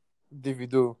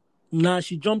 Davido. Nah,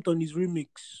 she jumped on his remix.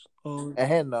 No,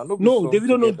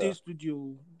 Davido no day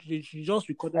studio. She just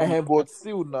recorded. But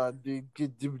still now they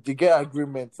get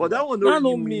agreement. But that one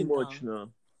don't mean much now.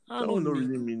 That one don't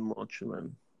really mean much,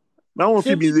 man. That one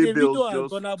should be labeled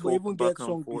just Burna Boy even get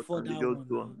song before that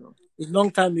one. A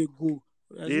long time ago.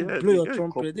 Blow your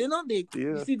trumpet.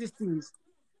 You see this thing is.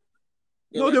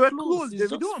 No, they were close.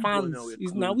 It's just fans.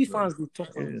 It's now we fans we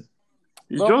talk on it.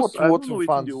 It's just what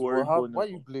fans. Why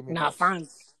you blaming? Nah,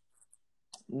 fans.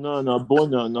 No,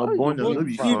 Burna, no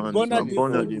be fans.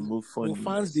 Burna, they move funny.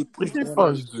 Fans, they push.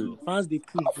 Fans do. Fans, they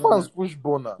push. Fans push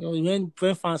Burna. When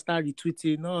fans start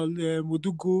retweeting,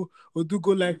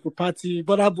 Odugo like the party,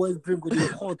 Burna Boy's brain go to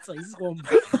hot. It's gone.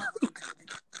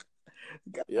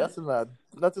 Yeah,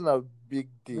 that's not a big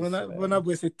deal. Burna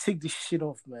Boy said, take this shit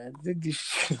off, man. Take this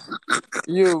shit.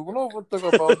 Yo, we don't even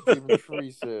talk about Game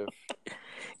 3, sir.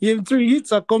 Game 3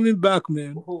 hits are coming back,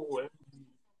 man.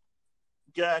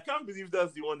 Yeah, I can't believe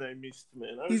that's the one I missed,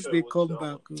 man. If they come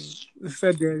back,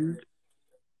 said they.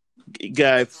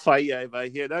 Guy, fire! If I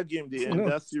hear that game, they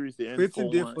end that series, they end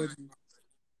 4-1.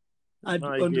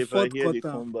 On the fourth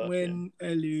quarter, when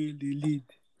LA they lead,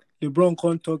 LeBron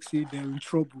can't talk. Say they're in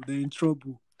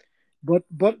trouble.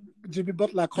 But Jimmy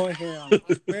Butler can't hear him.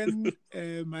 When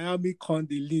Miami can't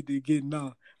they lead again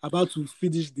now, about to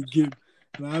finish the game.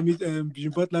 Miami, Jimmy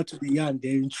Butler to the end,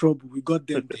 they're in trouble. We got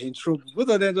them, they're in trouble. Both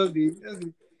of them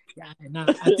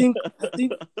I think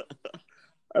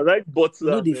I like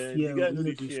Butler, they man. fear, the guy know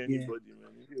they fear anybody,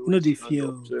 man. They fear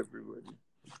everybody.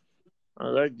 I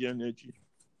like the energy.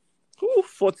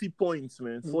 40 points,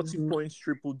 man. 40 points,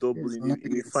 triple-double in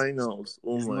the finals.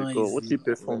 Oh my God, what a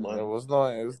performance.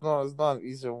 It's not an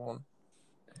easy one.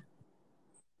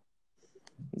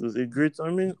 It was a great. I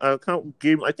mean, I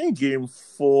think game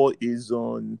 4 is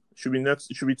on. Should be next.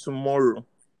 It should be tomorrow.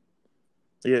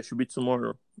 Yeah, it should be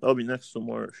tomorrow. That'll be next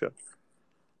tomorrow, sure.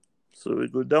 So we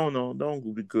go down now. That one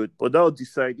will be good, but that'll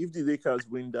decide if the Lakers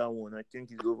win that one. I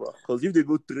think it's over. Because if they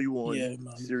go 3-1,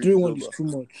 3-1 is too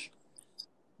much.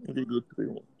 If they go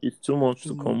 3-1, it's too much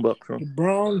to come back from. The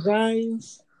Brown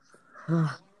Giants.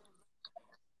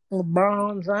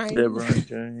 LeBron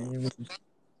James.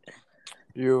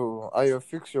 Yo, Ayo,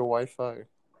 fix your Wi-Fi.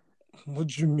 What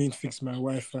do you mean fix my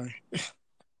Wi-Fi?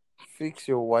 Fix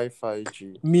your Wi-Fi,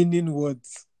 G. Meaning what?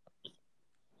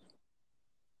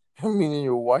 Meaning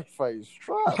your Wi-Fi is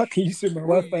trash. How can you say my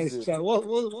Wi-Fi is trash? What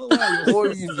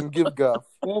are you using GiveGaf?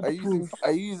 Are you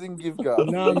using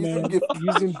GiveGaf? Nah, man.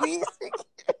 Using...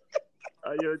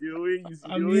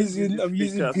 I'm using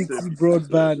BT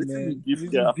broadband, man.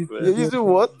 You're using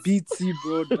what? BT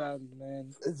broadband,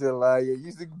 man. It's a lie. You're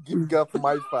using GiveGaf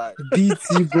MiFi.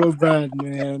 BT broadband,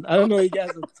 man. I don't know what you guys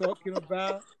are talking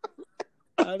about.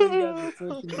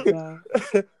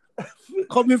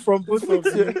 Coming from both of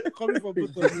you,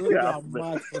 both of you Yeah, are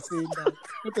man. mad for saying that.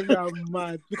 Both of you are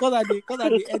mad because I they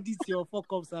edit your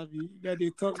fuck ups, Abby. Yeah,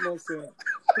 they talk nonsense.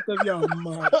 Both of you are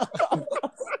mad.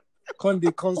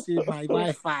 Come say my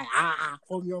Wi-Fi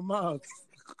from your mouth.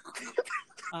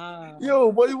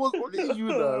 Yo, but it was only you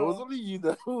that. It was only you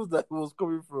that was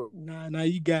coming from. Nah,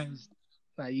 you guys.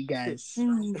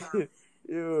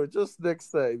 Yo, just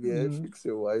next time, fix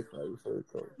your Wi-Fi before you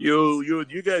come. Yo,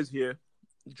 you guys here?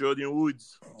 Jordan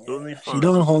Woods, only She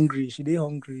don't hungry. She dey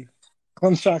hungry.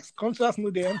 Contracts no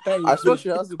they enter. I saw she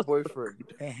has a boyfriend.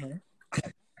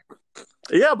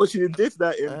 Yeah, but she didn't date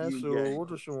that NBA So guy. what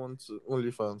does she want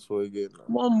OnlyFans for again?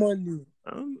 More money.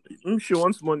 She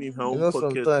wants money in her own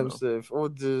pocket. Sometimes if all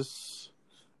this,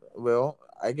 well,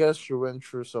 I guess she went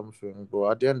through something, but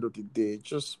at the end of the day,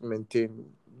 just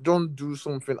maintain. Don't do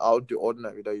something out the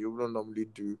ordinary that you wouldn't normally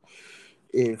do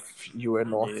if you were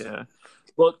not. Yeah,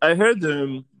 but I heard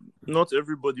not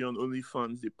everybody on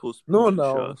OnlyFans they post. No,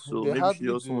 so they maybe she hardly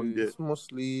just do. won't get. It's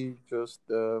mostly just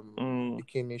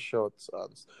bikini shots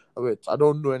and. Wait, I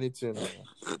don't know anything.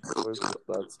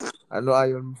 I know I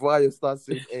am. Before I start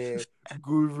saying,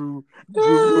 guru of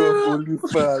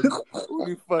OnlyFans should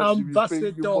be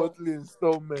paying you monthly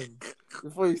installments.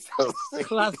 Before you start saying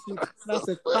classic, that's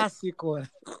a classic one.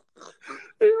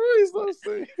 Before you start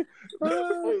saying,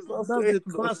 that's a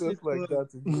classic like one.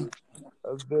 that.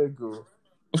 As there go.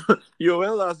 Yo,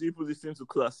 when last you listen to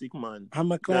Classic Man?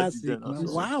 I'm a classic, man.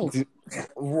 Wow.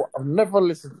 I've never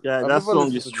listened. Yeah, that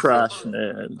song is trash,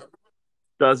 man.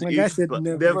 That's like I said,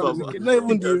 never. Not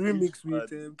even the remix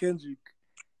with Kendrick.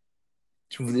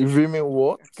 The remix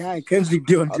what? Guy, Kendrick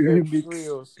did on the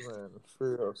remix.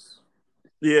 Free us.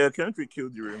 Yeah, Kendrick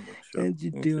killed the remix.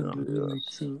 Kendrick did on the remix.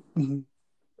 So.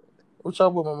 Which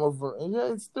album I'm over?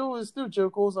 Yeah, it's still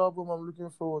J.COLE's album I'm looking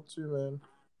forward to, man.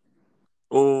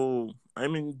 Oh, I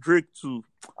mean Drake too.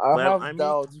 I have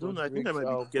doubts. I think I might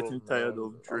be getting tired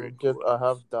of Drake. I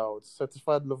have doubts.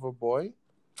 Certified Lover Boy.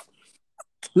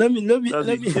 Let me. That's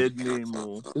a dead name.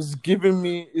 Oh. It's giving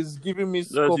me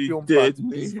Scorpion Party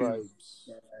vibes.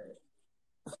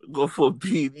 God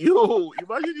forbid. Yo,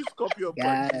 imagine this Scorpion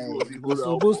Party. We're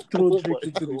supposed to throw Drake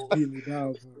into the bin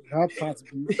now. That part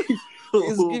B.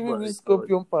 It's giving me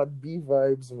Scorpion Part B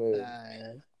vibes,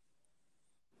 man.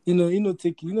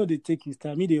 They take his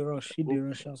time. He rush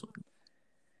out.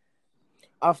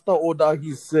 After all that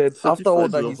he said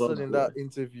in that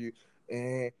interview,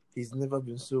 he's never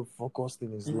been so focused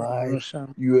in his life.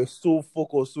 You were so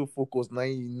focused. Now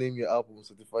you name your album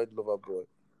Certified Lover Boy.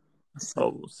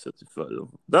 Oh, Certified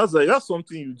Lover. That's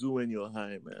something you do when you're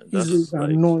high, man. It's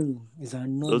annoying. It's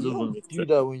annoying. You don't do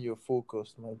that when you're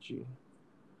focused, my G.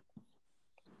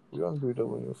 You don't do that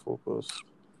when you're focused.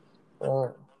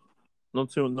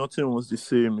 Nothing was the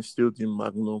same. It's still the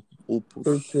magnum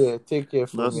opus. Take care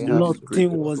from me.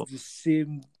 Nothing was the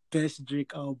same. Best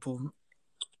Drake album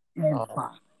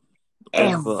ever.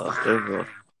 Nah,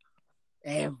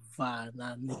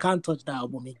 you can't touch that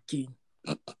album again.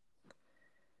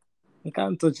 You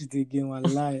can't touch it again. One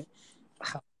lie.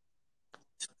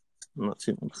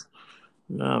 Nothing.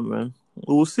 Nah, man.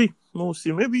 We'll see.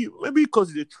 Maybe because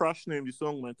it's a trash name,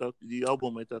 the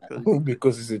album might have.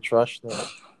 Because it's a trash name.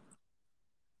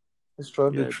 That's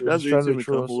the thing we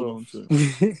can hold on to.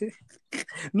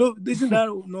 No, isn't that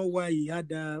not why he had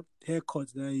that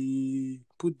haircut that he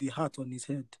put the hat on his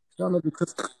head? Not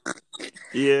because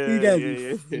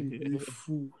yeah.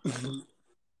 Fool.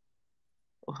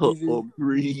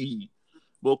 Agree.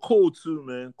 But Cole too,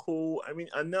 man. Cole, I mean,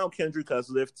 and now Kendrick has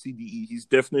left TDE. He's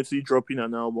definitely dropping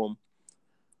an album.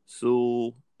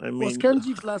 So, I mean... Was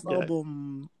Kendrick's last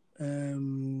album,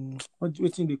 what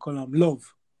do they call him?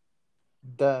 Love.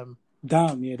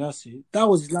 Damn, yeah, that's it. That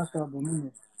was his last album, isn't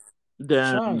it?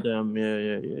 Damn,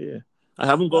 yeah. I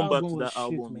haven't gone back to that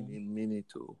album in a minute,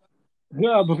 though. The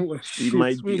album was shit.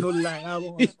 Might be. Don't lie,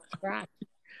 album was trash.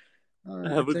 I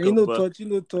haven't gone back. Touch.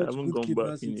 I haven't gone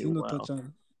back in a while.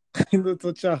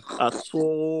 Touch at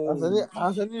all.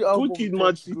 Has any album Good Kid,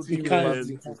 Mad City,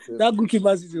 man. That Good Kid,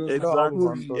 Mad City was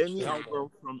exactly any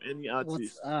album from any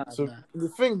artist. So the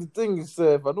thing is,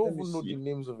 I don't even know the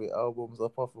names of the albums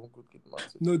apart from Good Kid, Mad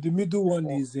City. No, the middle one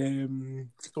is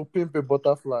To Pimp a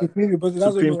Butterfly. To Pimp a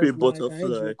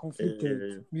Butterfly.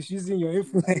 Conflicted. Misusing your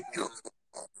influence.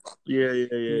 Yeah.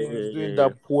 Doing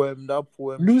that poem.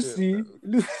 Lucy.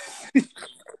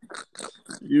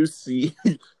 You see,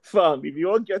 fam, if you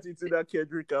all get into that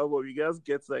Kendrick album, you guys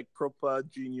get like proper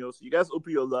genius. You guys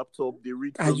open your laptop, they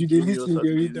read. As you listen, they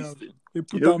read them. They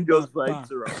put them just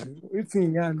vibes around. It's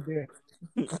in hand there.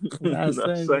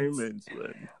 Assignments,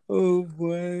 man. Oh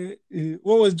boy,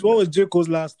 what was J.COLE's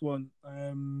last one?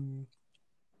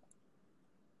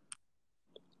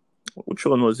 Which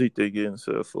one was it again,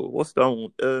 sir? For what's that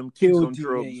one? Kids on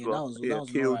KOD, Drugs. yeah, that was an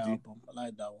alright KOD. album. I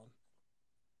like that one.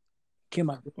 Came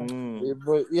out. Yeah,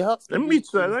 but it has to And be me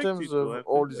too. I in liked terms it though. of I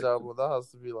all quite these liked it. albums. That has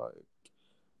to be like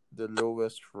the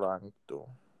lowest ranked, though.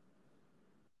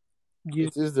 Yeah.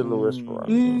 It is the lowest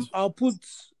ranked. I'll put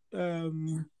For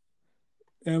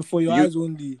Your Eyes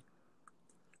Only.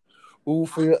 Oh,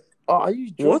 for your... are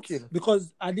you joking? What?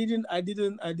 Because I didn't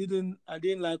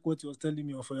like what he was telling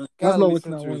me. For your... Go That's and not what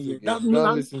listen I to want it yet. again. That's Go and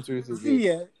not. listen to it again. See,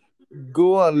 yeah.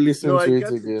 Go and listen No, I to it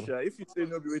get it, again. Sha. If you say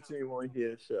no, be waiting you want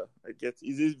here, Sha. I get it.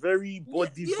 It's very,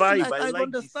 but the Yeah, vibe. like, I I like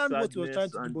understand the what he was trying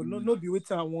sadness to do, and but the. no be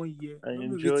waiting at 1 year. I No be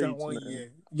enjoy waiting at it, 1 man.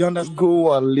 year. You understand?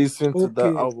 Go and listen to that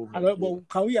Okay. album again. But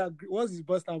can we agree? What's his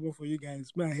best album for you guys?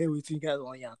 Man, I hear what you guys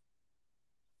want. Yeah.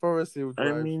 Forest Hill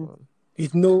Drive. I mean, Man.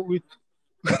 It's no with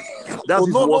that's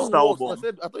his worst worst. album.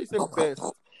 I thought you said best.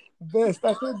 best.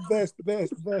 I said best. Yeah. I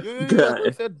thought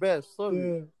you said best. Sorry.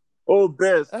 Yeah. Oh,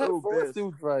 best. Forest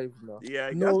Hill Drive now. Yeah,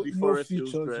 it has No, to be no Forest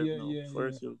Hills features. Drive Yeah, now.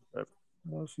 Forest Hills Drive.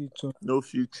 no features. No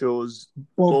futures.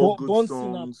 But All good Bouncing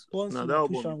songs. Now that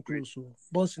push album is am great. close. So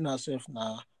Bouncing herself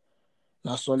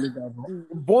na solid album.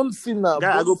 Born Sinner.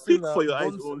 Guy, I go pick For Your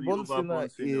Eyes Only Born over Sinner Born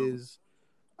Sinner. is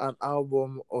an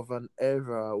album of an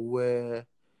era where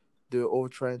they're all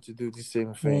trying to do the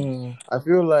same thing. I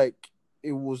feel like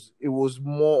it was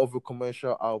more of a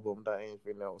commercial album than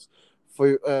anything else.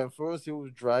 For us, it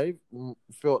was Drive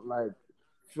felt like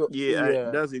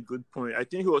That's a good point. I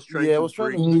think he was trying I to was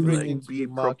trying break, to break like, into be the a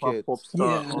proper market. pop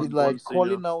star on Like Born Sinner.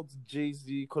 calling out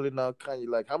Jay-Z, calling out Kanye.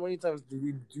 Like, how many times did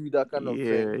he do that kind of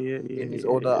thing in his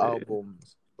other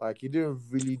albums? Like, he didn't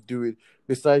really do it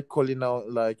besides calling out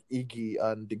like Iggy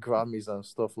and the Grammys and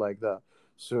stuff like that.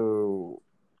 So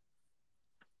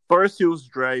Forest Hills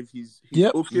Drive, he's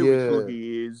okay with who yeah.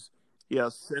 he is. He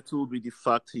has settled with the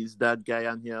fact he's that guy,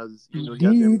 and he has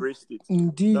embraced it.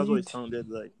 That's what it sounded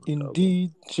like.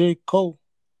 Indeed, J.COLE.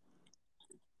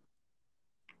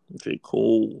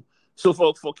 J.COLE. So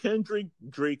for Kendrick,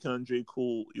 Drake, and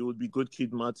J.COLE, it would be Good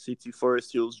Kid, Mad City,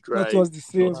 Forest Hills Drive. That was the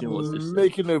same. Nothing was the same.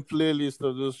 Making a playlist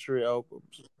of those three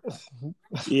albums.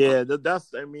 Yeah,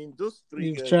 that's. I mean, those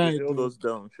three guys, they held us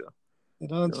down, sure. They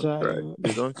don't try.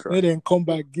 They don't try. They then come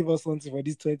back, give us something for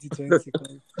this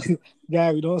 2020.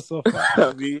 Guy, we don't suffer.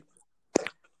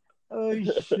 Oh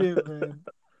shit, man.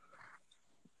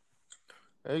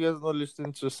 Are you guys not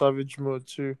listening to Savage Mode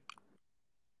too?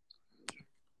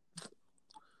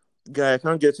 Guy, I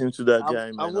can't get into that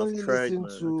guy, man. I've only tried,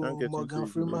 listened man. to Morgan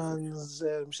Freeman's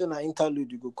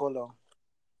interlude. You go call him.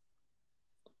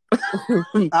 I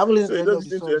haven't listened to any of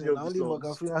the songs. Only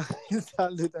Morgan Freeman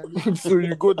interlude. So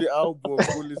you go the album,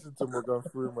 go listen to Morgan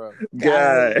Freeman.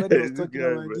 Guy, when he was talking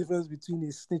about the difference between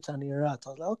a snitch and a rat, I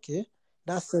was like, okay,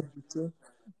 that's set the tone.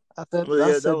 I said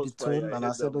that's set the tone, and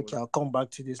I said, okay, I'll come back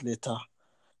to this later.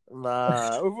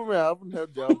 Nah, over me, I haven't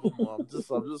heard the album. I'm just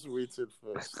waiting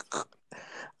first.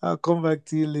 I'll come back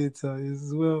to you later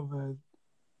as well, man.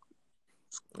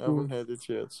 I haven't heard it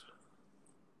yet.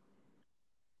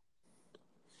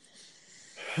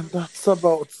 And that's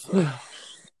about.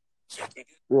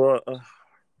 Well,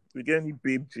 we get any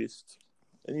babe gist?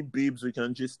 Any babes we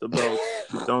can gist about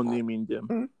without naming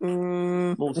them?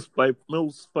 We'll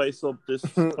spice up this.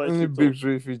 Any babes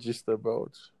we gist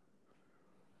about?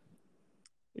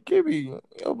 KB,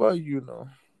 how about you now?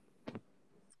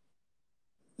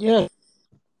 Yeah.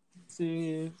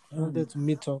 See, I wanted to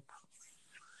meet up.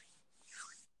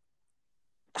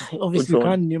 Obviously, you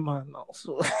can't name her now.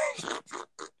 So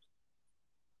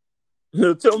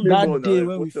no, tell me that more day now.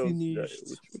 when we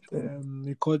finished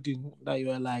recording, that you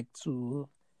were like to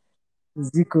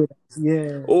Zico,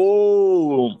 yeah.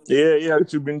 Oh, yeah.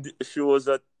 She been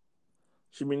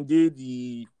did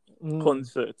the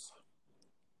concert.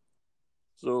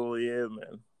 So yeah,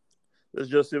 man. Let's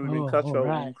just say we've been catch our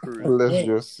own crew. Let's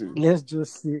just see. Let's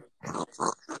just see.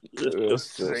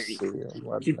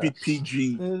 Keep it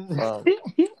PG.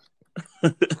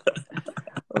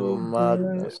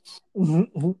 Madness.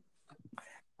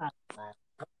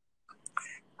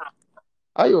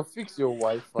 Ayo, fix your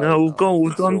Wi-Fi. No, we've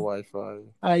done. Your Wi-Fi.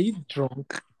 Are you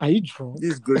drunk?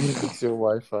 This is good. Fix your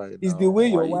Wi-Fi. It's the way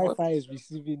your Wi-Fi is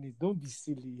receiving it. Don't be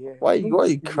silly. Yeah. Why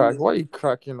you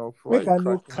cracking up? Make I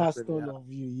no cast all of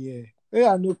you. Yeah. Make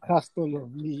I no cast all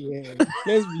of me. Yeah.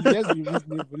 Let's be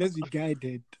reasonable. Let's be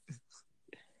guided.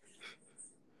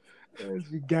 Let's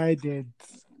be guided.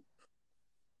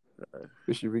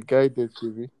 We should be guided,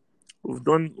 TV. We've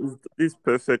done this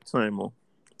perfect time,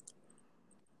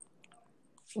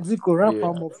 Zico, wrap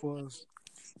them up for us.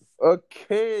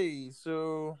 Okay,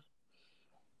 so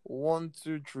 1,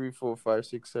 2, 3, 4, 5,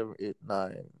 6, 7, 8,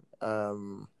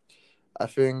 9. I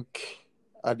think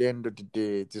at the end of the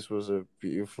day, this was a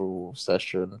beautiful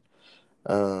session.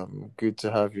 Good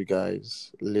to have you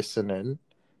guys listening.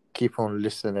 Keep on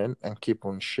listening and keep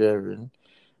on sharing.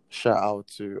 Shout out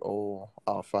to all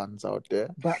our fans out there.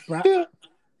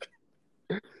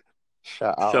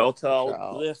 Shout out.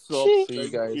 Bless up. See you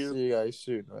guys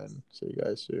soon, man. See you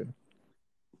guys soon.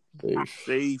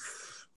 Safe.